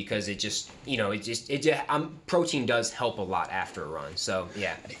it too, because it just, protein does help a lot after a run. So,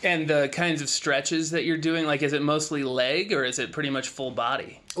 yeah. And the kinds of stretches that you're doing, like, is it mostly leg, or is it pretty much full body?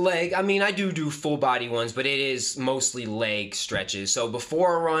 Leg. I mean, I do full body ones, but it is mostly leg stretches. So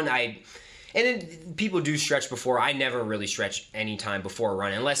before a run, and then people do stretch before. I never really stretch any time before a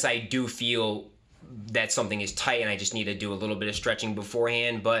run, unless I do feel that something is tight and I just need to do a little bit of stretching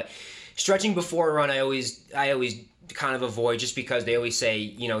beforehand. But stretching before a run, I always kind of avoid, just because they always say,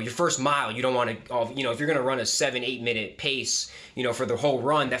 your first mile, you don't want to, if you're going to run a 7-8 minute pace, for the whole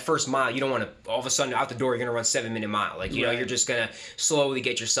run, that first mile, you don't want to, all of a sudden out the door, you're going to run 7-minute mile. Like, you're just going to slowly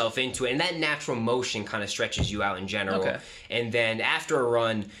get yourself into it. And that natural motion kind of stretches you out in general. Okay. And then after a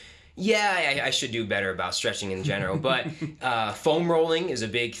run, I should do better about stretching in general, but foam rolling is a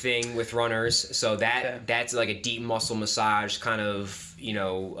big thing with runners. So that's like a deep muscle massage kind of,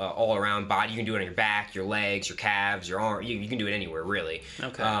 all around body. You can do it on your back, your legs, your calves, your arm. You can do it anywhere, really.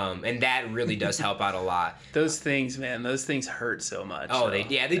 Okay. And that really does help out a lot. Those things, man, hurt so much. Oh, they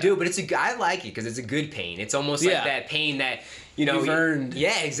do, but I like it because it's a good pain. It's almost like that pain that, you've earned.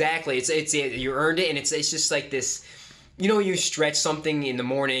 Yeah, exactly. It's you earned it, and it's just like this. You stretch something in the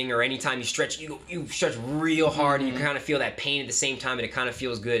morning, or anytime you stretch, you stretch real hard, and you kind of feel that pain at the same time, and it kind of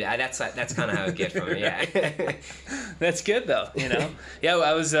feels good. That's kind of how it gets from me. Yeah. That's good though. Yeah,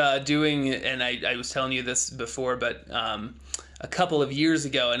 I was doing, and I was telling you this before, but a couple of years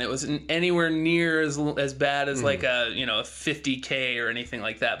ago, and it wasn't anywhere near as bad as like a 50K or anything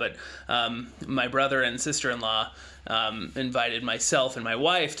like that. But my brother and sister-in-law invited myself and my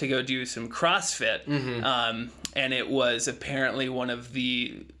wife to go do some CrossFit. And it was apparently one of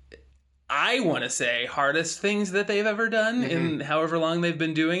the, I want to say, hardest things that they've ever done in however long they've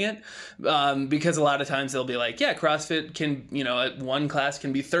been doing it. Because a lot of times they'll be like, yeah, CrossFit can, one class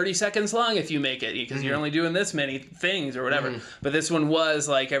can be 30 seconds long if you make it, because you're only doing this many things or whatever. But this one was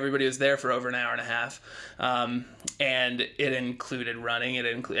like, everybody was there for over an hour and a half. And it included running.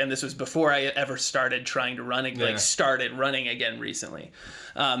 And this was before I ever started trying to run, started running again recently.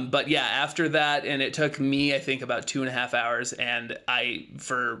 But yeah, after that, and it took me, I think, about 2.5 hours, and I,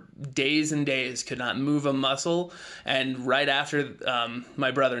 for days and days, could not move a muscle. And right after,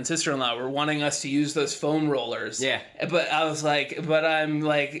 my brother and sister-in-law were wanting us to use those foam rollers. Yeah. But I was like, but I'm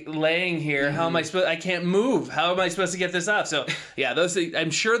like laying here. How am I supposed? I can't move. How am I supposed to get this off? So yeah, those things,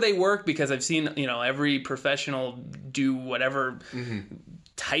 I'm sure they work, because I've seen every professional do whatever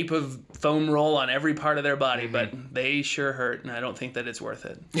type of foam roll on every part of their body, but they sure hurt, and I don't think that it's worth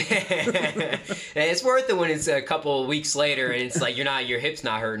it. It's worth it when it's a couple of weeks later and it's like your hip's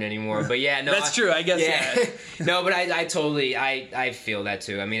not hurting anymore. But yeah, no, that's true. I guess yeah. No, but I totally I feel that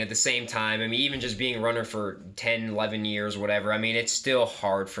too. I mean, at the same time, I mean, even just being a runner for 10, 11 years or whatever, I mean, it's still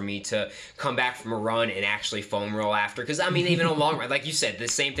hard for me to come back from a run and actually foam roll after. Because I mean, even a long run, like you said, the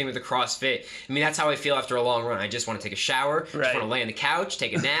same thing with the CrossFit. I mean, that's how I feel after a long run. I just want to take a shower, just want to lay on the couch,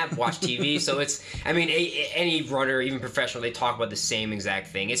 take a nap, watch TV. So it's, I mean, any runner, even professional, they talk about the same exact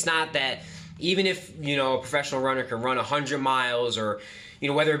thing. It's not that even if, a professional runner can run 100 miles or,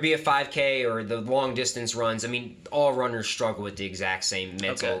 whether it be a 5K or the long distance runs, I mean, all runners struggle with the exact same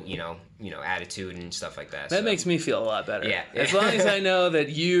mental, attitude and stuff like that. That makes me feel a lot better. Yeah. As long as I know that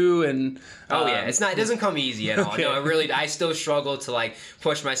you and... it doesn't come easy at all. Okay. No, I still struggle to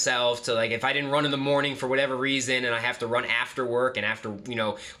push myself to if I didn't run in the morning for whatever reason and I have to run after work and after,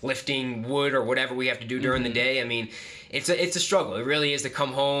 lifting wood or whatever we have to do during the day. I mean, it's a struggle. It really is to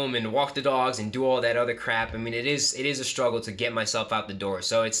come home and walk the dogs and do all that other crap. I mean, it is a struggle to get myself out the door.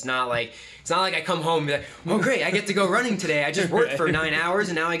 So it's not like I come home and be like, oh great, I get to go running today. I just worked for 9 hours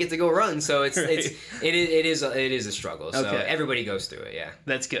and now I get to go run. So it is a struggle. So everybody goes through it. Yeah.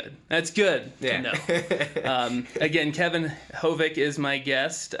 That's good. Yeah. To know. Again, Kevin Hovick is my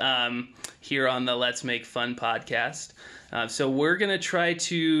guest here on the Let's Make Fun podcast. So we're going to try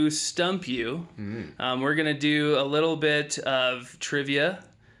to stump you. We're going to do a little bit of trivia.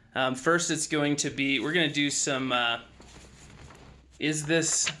 First, it's going to be, we're going to do some, is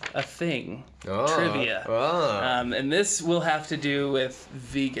this a thing? Trivia. And this will have to do with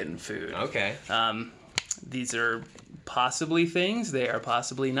vegan food. Okay. These are possibly things. They are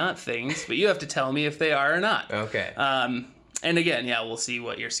possibly not things, but you have to tell me if they are or not. Okay. And again, we'll see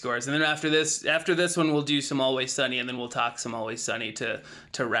what your score is. And then after this one, we'll do some Always Sunny, and then we'll talk some Always Sunny to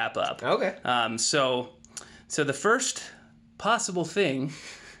wrap up. Okay. So the first possible thing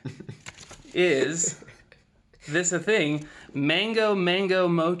is this a thing? Mango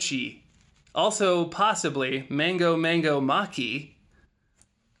mochi. Also possibly mango maki.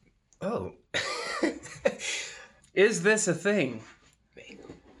 Oh. Is this a thing?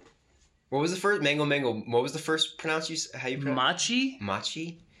 What was the first? Mango. What was the first how you pronounce Machi?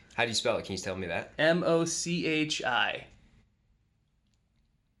 Machi? How do you spell it? Can you tell me that? Mochi.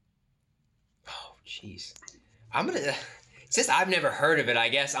 Oh, jeez. I'm going to... Since I've never heard of it, I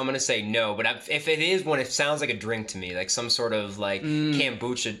guess I'm going to say no. But if it is one, it sounds like a drink to me. Like some sort of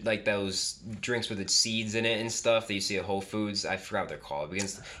kombucha, like those drinks with its seeds in it and stuff that you see at Whole Foods. I forgot what they're called.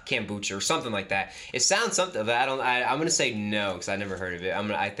 Against kombucha or something like that. It sounds something, but I'm going to say no because I never heard of it.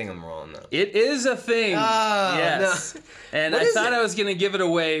 I think I'm wrong though. It is a thing. Oh, yes. No. And I thought I was going to give it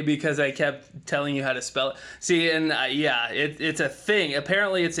away because I kept telling you how to spell it. See, and it's a thing.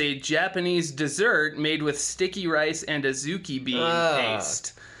 Apparently it's a Japanese dessert made with sticky rice and azuki bean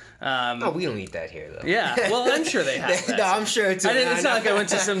paste. We don't eat that here, though. Yeah, well, I'm sure they have that. No, I'm sure it's... It's not like I went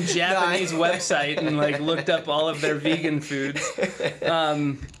to some Japanese website and looked up all of their vegan foods.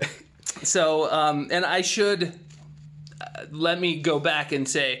 And I should... let me go back and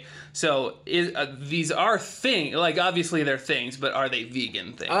say... So these are things, obviously they're things, but are they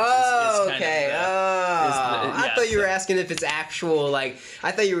vegan things? Okay. I thought you were asking if it's actual, I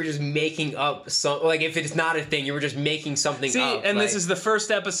thought you were just making up some, if it's not a thing, you were just making something up. See, and this is the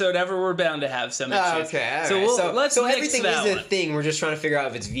first episode ever, we're bound to have some issues. Okay, all right. So everything is a thing, we're just trying to figure out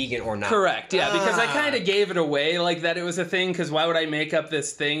if it's vegan or not. Correct, yeah, because I kind of gave it away, that it was a thing, because why would I make up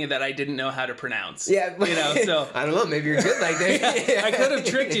this thing that I didn't know how to pronounce? Yeah. So... I don't know, maybe you're good good like that. I could have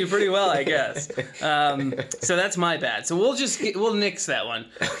tricked you pretty well, I guess. So that's my bad. So we'll nix that one.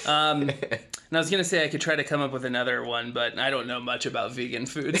 And I was going to say I could try to come up with another one, but I don't know much about vegan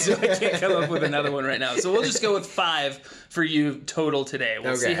food, so I can't come up with another one right now. So we'll just go with 5 for you total today.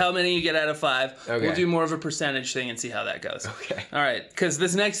 We'll see how many you get out of 5. Okay. We'll do more of a percentage thing and see how that goes. Okay. All right, because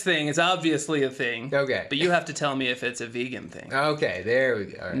this next thing is obviously a thing. Okay. But you have to tell me if it's a vegan thing. Okay, there we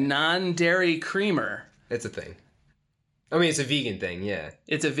go. All right. Non-dairy creamer. It's a thing. I mean, it's a vegan thing, yeah.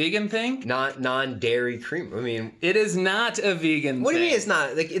 It's a vegan thing? Non-dairy creamer. I mean, It is not a vegan thing. what do you mean it's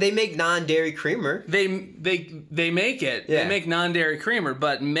not? Like, they make non-dairy creamer. They make it. Yeah. They make non-dairy creamer,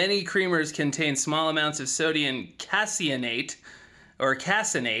 but many creamers contain small amounts of sodium caseinate,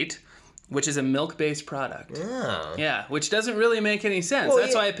 which is a milk-based product. Oh. Yeah, which doesn't really make any sense. Well,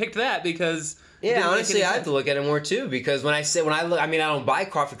 That's yeah. why I picked that, because it Yeah, didn't make honestly, any I have sense. to look at it more too, because when I look, I mean, I don't buy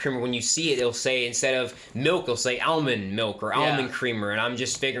coffee creamer. When you see it, it'll say, instead of milk, it'll say almond milk or almond creamer, and I'm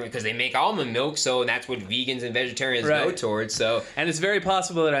just figuring because they make almond milk, so that's what vegans and vegetarians go Right. towards. So And it's very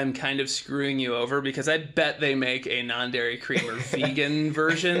possible that I'm kind of screwing you over, because I bet they make a non-dairy creamer vegan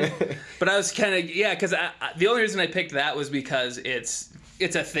version. But I was kind of, because the only reason I picked that was because it's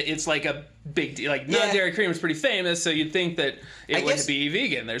like a big deal. Like, non-dairy creamer is pretty famous, so you'd think that it would be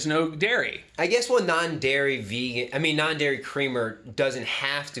vegan. There's no dairy. I guess non-dairy creamer doesn't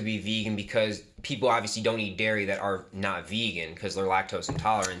have to be vegan because people obviously don't eat dairy that are not vegan because they're lactose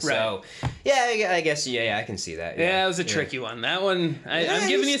intolerant. Right. So, I guess, I can see that. Yeah, it was a tricky one. That one, I'm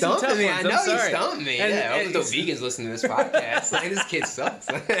giving you some stumped tough me. ones. I know I'm sorry. you stumped me. And- I hope and no vegans listen to this podcast. Like, this kid sucks.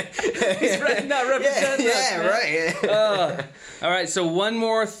 He's not representing us, man. Right. All right, so one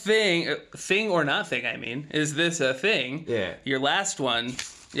more thing or not thing, I mean, is this a thing? Yeah. Your last one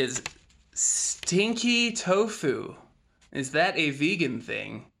is stinky tofu. Is that a vegan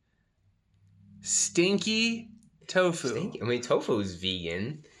thing? Stinky tofu. I mean, tofu is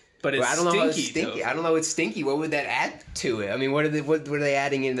vegan. But it's I don't know how it's stinky stinky. tofu. I don't know what's stinky. What would that add to it? I mean, what are they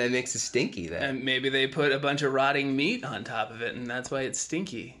adding in that makes it stinky then? And maybe they put a bunch of rotting meat on top of it, and that's why it's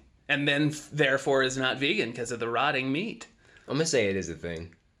stinky. And then, therefore, is not vegan because of the rotting meat. I'm gonna say it is a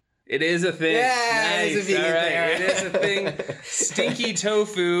thing. It is a thing. Yeah, Nice. it's a vegan All right. thing. It is a thing. Stinky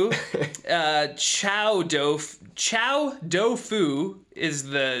tofu. Chow tofu is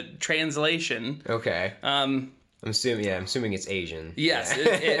the translation. Okay. I'm assuming it's Asian. Yes,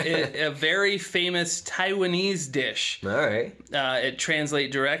 a very famous Taiwanese dish. All right. It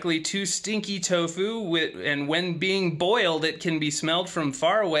translates directly to stinky tofu, and when being boiled, it can be smelled from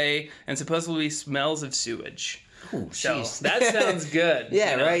far away and supposedly smells of sewage. Ooh, So jeez. that sounds good.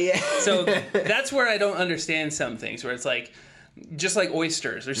 Yeah, right, yeah. So that's where I don't understand some things, where it's like, just like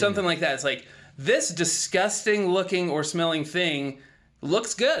oysters or something like that. It's like, this disgusting looking or smelling thing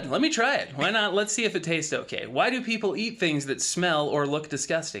looks good. Let me try it. Why not? Let's see if it tastes okay. Why do people eat things that smell or look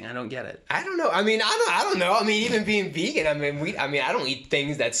disgusting? I don't get it. I don't know. I mean, I don't know. I mean, even being vegan, I don't eat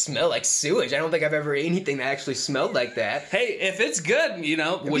things that smell like sewage. I don't think I've ever ate anything that actually smelled like that. Hey, if it's good, would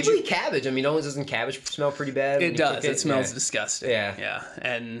People you? eat cabbage. I mean, doesn't cabbage smell pretty bad? when It you does. cook It smells Yeah. disgusting. Yeah. Yeah.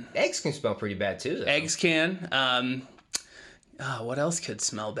 And Eggs can smell pretty bad too, though. eggs can. What else could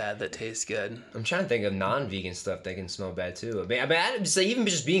smell bad that tastes good? I'm trying to think of non-vegan stuff that can smell bad too. I'd say even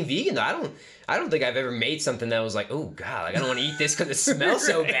just being vegan, though, I don't think I've ever made something that was like, oh god, like, I don't want to eat this because it smells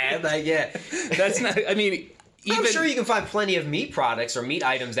so bad. Like, yeah, That's not. I mean, I'm sure you can find plenty of meat products or meat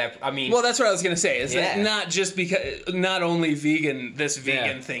items that Well, that's what I was gonna say. Is that Yeah. not just because not only this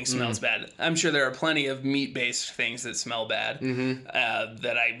vegan Yeah. thing smells bad. I'm sure there are plenty of meat-based things that smell bad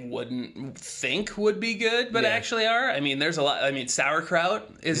that I wouldn't think would be good, but Yeah. actually are. I mean, there's a lot. I mean, sauerkraut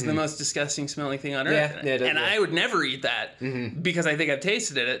is the most disgusting smelling thing on earth, Yeah, and I would never eat that because I think I've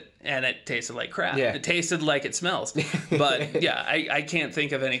tasted it and it tasted like crap. Yeah. It tasted like it smells. But yeah, I can't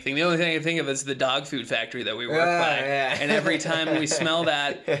think of anything. The only thing I can think of is the dog food factory that we work by. Yeah. And every time we smell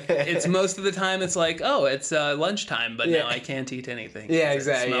that, it's most of the time it's like, oh, it's lunchtime, but Yeah. no, I can't eat anything. Yeah, It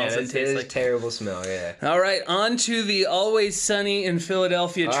exactly. smells Yeah, and it's tastes a like. terrible smell. Yeah. All right, on to the Always Sunny in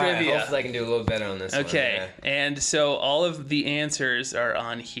Philadelphia All right, trivia. hopefully I can do a little better on this. Okay, One, and so all of the answers are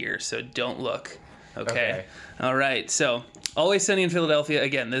on here, so don't look. Okay. All right, so Always Sunny in Philadelphia.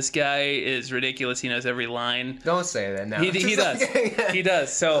 Again, this guy is ridiculous. He knows every line. Don't say that now. He does. He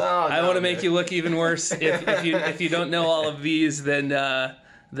does. So I no, want to make man. you look even worse. If you don't know all of these, then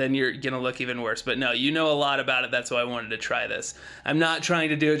you're gonna look even worse. But no, you know a lot about it. That's why I wanted to try this. I'm not trying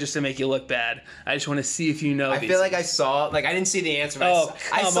to do it just to make you look bad. I just want to see if you know. I these feel like I things. saw, like, I didn't see the answer. But Oh,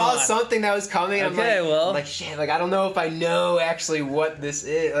 I come saw on. something that was coming. And Okay, I'm like, well. I'm like, shit, like, I don't know if I know actually what this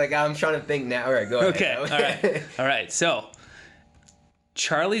is. Like, I'm trying to think now. All right, go ahead. Okay. All right. So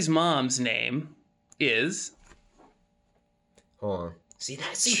Charlie's mom's name is Hold on. See,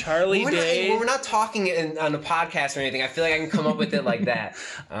 Charlie Day. When we're not talking on the podcast or anything, I feel like I can come up with it like that.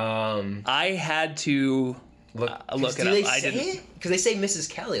 I had to look it up. I didn't. Because they say Mrs.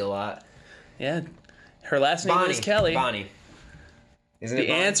 Kelly a lot. Yeah. Her last name Bonnie. is Kelly. Bonnie. Isn't The it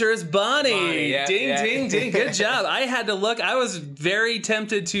Bonnie? answer is Bonnie. Yeah, ding, yeah. ding, ding. Good job. I had to look. I was very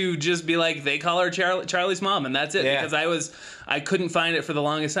tempted to just be like, they call her Charlie's mom, and that's it. Yeah. Because I couldn't find it for the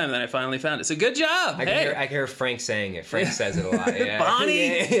longest time, and then I finally found it. So good job. I can hear Frank saying it. Frank says it a lot. Yeah. Bonnie.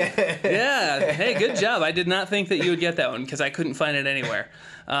 Yeah. Yeah. Hey, good job. I did not think that you would get that one because I couldn't find it anywhere.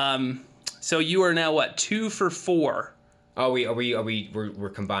 So you are now what? 2 for 4. Oh, we're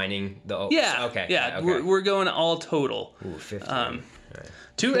combining the. Yeah. Okay. Yeah. Okay. We're going all total. Ooh, 50.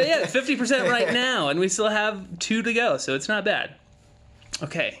 50% right now, and we still have 2 to go, so it's not bad.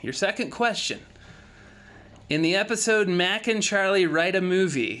 Okay, your second question. In the episode Mac and Charlie Write a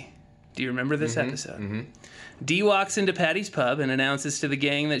Movie, do you remember this episode? Mm-hmm. Dee walks into Patty's pub and announces to the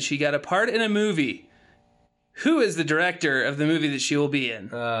gang that she got a part in a movie. Who is the director of the movie that she will be in?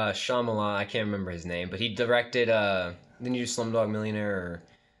 Shyamalan. I can't remember his name, but he directed. Didn't you do Slumdog Millionaire or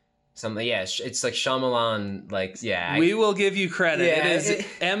something? Yeah, it's like Shyamalan. Like, yeah. We will give you credit. Yeah, it is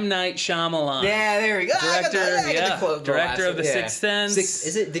M. Night Shyamalan. Yeah, there we go. Director of The Sixth Sense.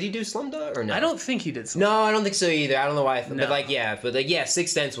 Is it? Did he do Slumdog or no? I don't think he did Slumdog. No, I don't think so either. I don't know why. No. But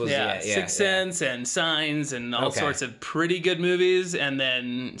Sixth Sense was Sixth Sense and Signs and all sorts of pretty good movies, and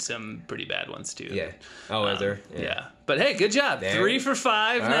then some pretty bad ones too. Yeah. Oh, is there? Yeah. But hey, good job. There. 3 for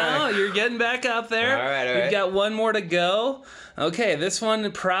 5 now. Right. You're getting back up there. All right. We've got one more to go. Okay, this one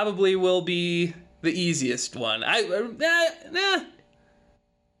probably will be the easiest one. I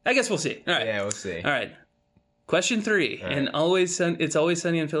guess we'll see. All right. Yeah, we'll see. All right. Question 3. Right. And It's Always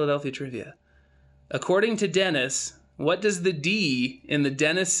Sunny in Philadelphia trivia. According to Dennis, what does the D in the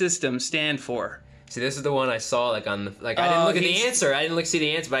Dennis system stand for? See, this is the one I saw I didn't look at the answer. I didn't see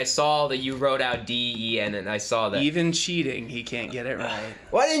the answer, but I saw that you wrote out D-E-N, and I saw that. Even cheating, he can't get it right.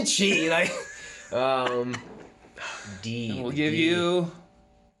 Why didn't she? D. We'll give you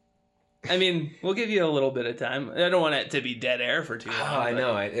a little bit of time. I don't want it to be dead air for too long. Oh, I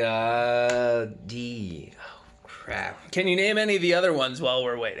know. D. Oh, crap. Can you name any of the other ones while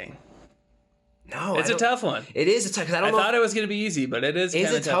we're waiting? No, it's a tough one. It is a tough. Cause I thought it was going to be easy, but it is.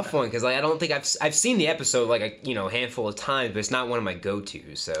 It's a tough one because I don't think I've seen the episode a handful of times, but it's not one of my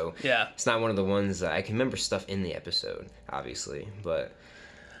go-tos. So yeah, it's not one of the ones I can remember stuff in the episode, obviously. But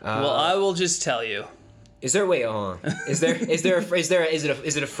well, I will just tell you. Is there? Wait, hold on. Is it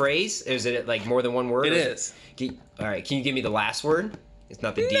a phrase? Is it like more than one word? It is. All right. Can you give me the last word? It's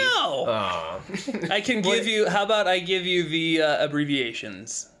not the D. No. Oh. I can give you. How about I give you the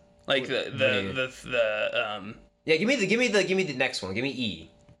abbreviations? Like the Yeah, give me the next one. Give me E.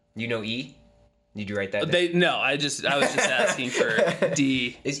 You know E? Did you write that down? No, I was just asking for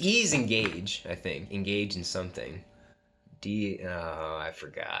D. Is engage, I think. Engage in something. D. Oh, I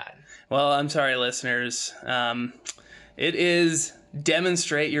forgot. Well, I'm sorry, listeners. It is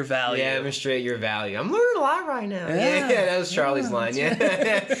demonstrate your value. Demonstrate your value. I'm learning a lot right now. Yeah, that was Charlie's line. Yeah.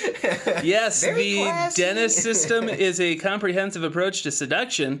 Yes, Very the classy. Dennis system is a comprehensive approach to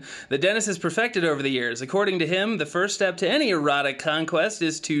seduction that Dennis has perfected over the years. According to him, the first step to any erotic conquest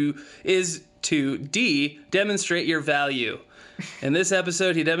is to D, demonstrate your value. In this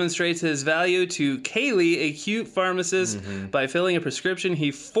episode, he demonstrates his value to Kaylee, a cute pharmacist, by filling a prescription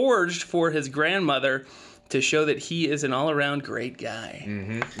he forged for his grandmother to show that he is an all-around great guy.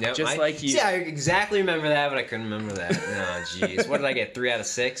 Mm-hmm. Yep. Just like you. See, I exactly remember that, but I couldn't remember that. Oh, jeez. What did I get? 3 out of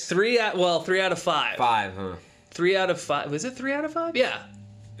 6? 3 out of 5. 5, huh? 3 out of 5. Was it 3 out of 5? Yeah.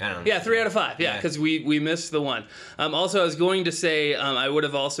 I don't know. Yeah, 3 out of 5. Yeah, because we missed the one. Also, I was going to say I would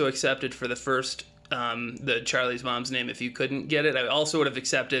have also accepted for the first the Charlie's mom's name if you couldn't get it. I also would have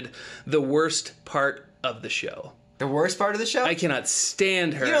accepted the worst part of the show. The worst part of the show? I cannot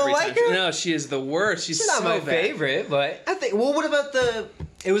stand her. You don't every like time. her? No, she is the worst. She's not so my bad. favorite, but I think. Well, what about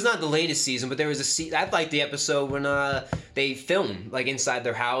it was not the latest season, but there was a I liked the episode when they filmed inside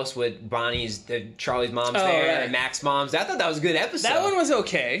their house with Charlie's mom's there right. and Mac's mom's. I thought that was a good episode. That one was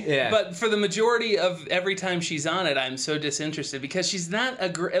okay. Yeah. But for the majority of every time she's on it, I'm so disinterested because she's not a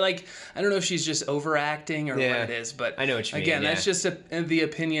great. I don't know if she's just overacting or what it is, but I know what you mean. Again, Yeah. that's just the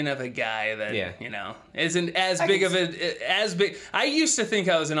opinion of a guy that isn't as I big can of as big. I used to think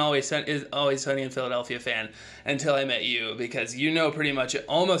I was an Always Sunny in Philadelphia fan until I met you because you know pretty much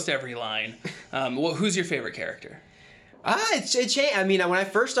almost every line. Who's your favorite character? It changed. I mean, when I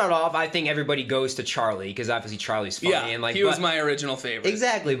first start off, I think everybody goes to Charlie because obviously Charlie's funny. Yeah, and he was my original favorite.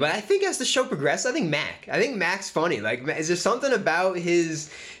 Exactly, but I think as the show progresses, I think Mac's funny. Like, is there something about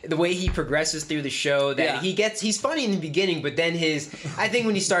the way he progresses through the show that he's funny in the beginning, but then I think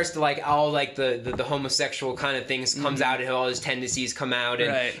when he starts to like all like the homosexual kind of things comes out and all his tendencies come out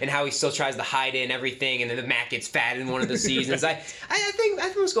and how he still tries to hide it and everything, and then the Mac gets fat in one of the seasons. I think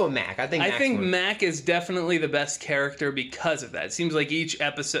let's go with Mac. I think Mac is definitely the best character because of that. It seems like each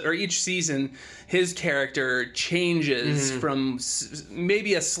episode or each season, his character changes from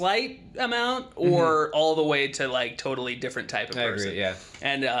maybe a slight amount or all the way to like totally different type of person. I agree, yeah.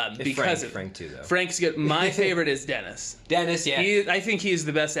 And because Frank too, though. Frank's good. My favorite is Dennis. Dennis, yeah. I think he's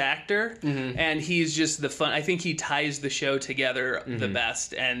the best actor, and he's just the fun. I think he ties the show together the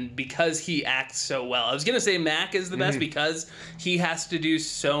best, and because he acts so well. I was gonna say Mac is the best because he has to do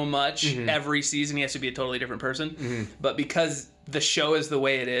so much every season. He has to be a totally different person, but because the show is the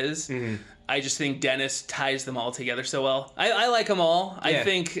way it is, I just think Dennis ties them all together so well. I like them all. Yeah. I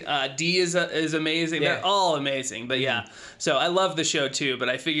think Dee is amazing. Yeah. They're all amazing. But yeah, so I love the show too. But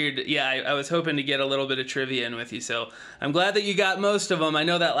I figured, I was hoping to get a little bit of trivia in with you. So I'm glad that you got most of them. I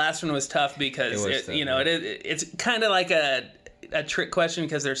know that last one was tough because it's kind of like a trick question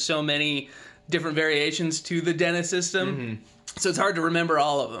because there's so many different variations to the Dennis system. So it's hard to remember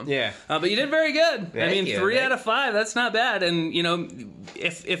all of them. Yeah. But you did very good. Thank you. 3 out of 5, that's not bad. And,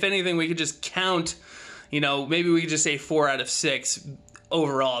 if anything, we could just count, maybe we could just say 4 out of 6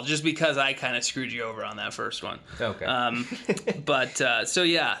 overall, just because I kind of screwed you over on that first one. Okay. So,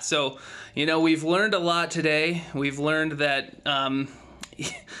 we've learned a lot today. We've learned that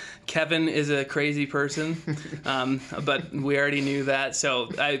Kevin is a crazy person, but we already knew that. So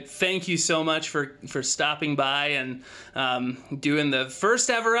I thank you so much for stopping by and doing the first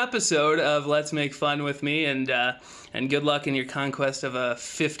ever episode of Let's Make Fun with me, and good luck in your conquest of a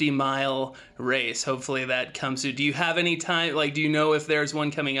 50-mile race. Hopefully that comes through. Do you have any time? Like, do you know if there's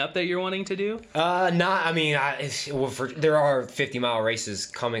one coming up that you're wanting to do? There are 50-mile races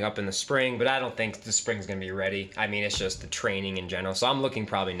coming up in the spring, but I don't think the spring's going to be ready. I mean, it's just the training in general. So I'm looking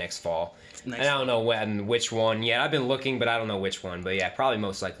probably next fall. And I don't know which one yet. I've been looking, but I don't know which one. But yeah, probably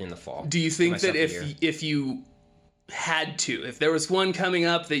most likely in the fall. Do you think that if you had to, if there was one coming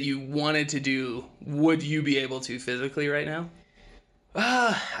up that you wanted to do, would you be able to physically right now?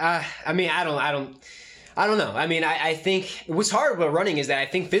 I don't know. I mean, I think what's hard about running is that I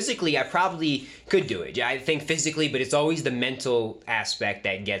think physically I probably could do it. Yeah, I think physically, but it's always the mental aspect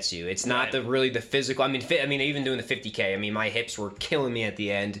that gets you. It's not really the physical. I mean, even doing the 50K, I mean, my hips were killing me at the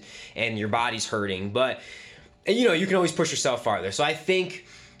end, and your body's hurting. But you can always push yourself farther. So I think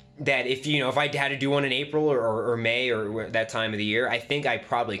that if I had to do one in April or May or that time of the year, I think I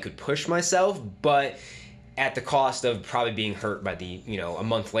probably could push myself, but at the cost of probably being hurt by a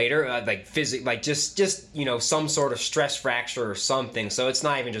month later, some sort of stress fracture or something. So it's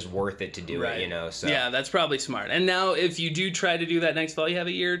not even just worth it to do it, So yeah, that's probably smart. And now, if you do try to do that next fall, you have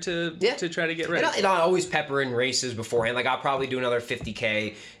a year to try to get ready. And I'll always pepper in races beforehand. Like I'll probably do another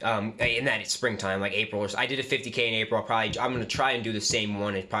 50K in that springtime, like April. I did a 50K in April. I'm going to try and do the same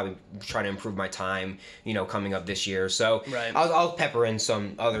one and probably try to improve my time, coming up this year. So I'll pepper in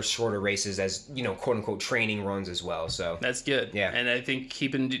some other shorter races as quote unquote training runs as well. So that's good. Yeah. And I think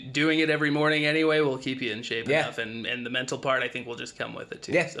doing it every morning anyway will keep you in shape enough, and the mental part I think will just come with it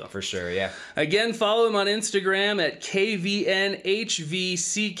too. Yeah, so for sure. Yeah. Again, follow him on Instagram at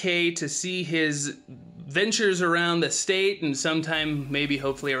KVNHVCK to see his ventures around the state and sometime maybe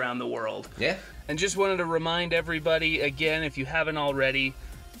hopefully around the world. Yeah. And just wanted to remind everybody again, if you haven't already,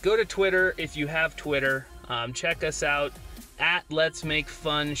 go to Twitter if you have Twitter. Check us out at Let's Make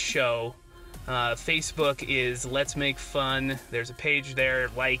Fun Show. Facebook is Let's Make Fun. There's a page there.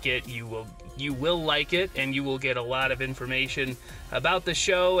 Like it. You will like it, and you will get a lot of information about the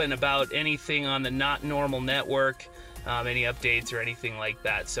show and about anything on the Not Normal Network, any updates or anything like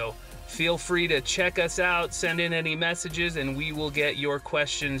that. So feel free to check us out, send in any messages, and we will get your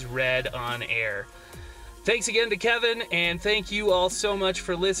questions read on air. Thanks again to Kevin, and thank you all so much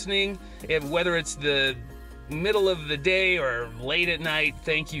for listening. Whether it's the middle of the day or late at night,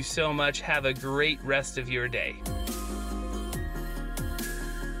 thank you so much. Have a great rest of your day.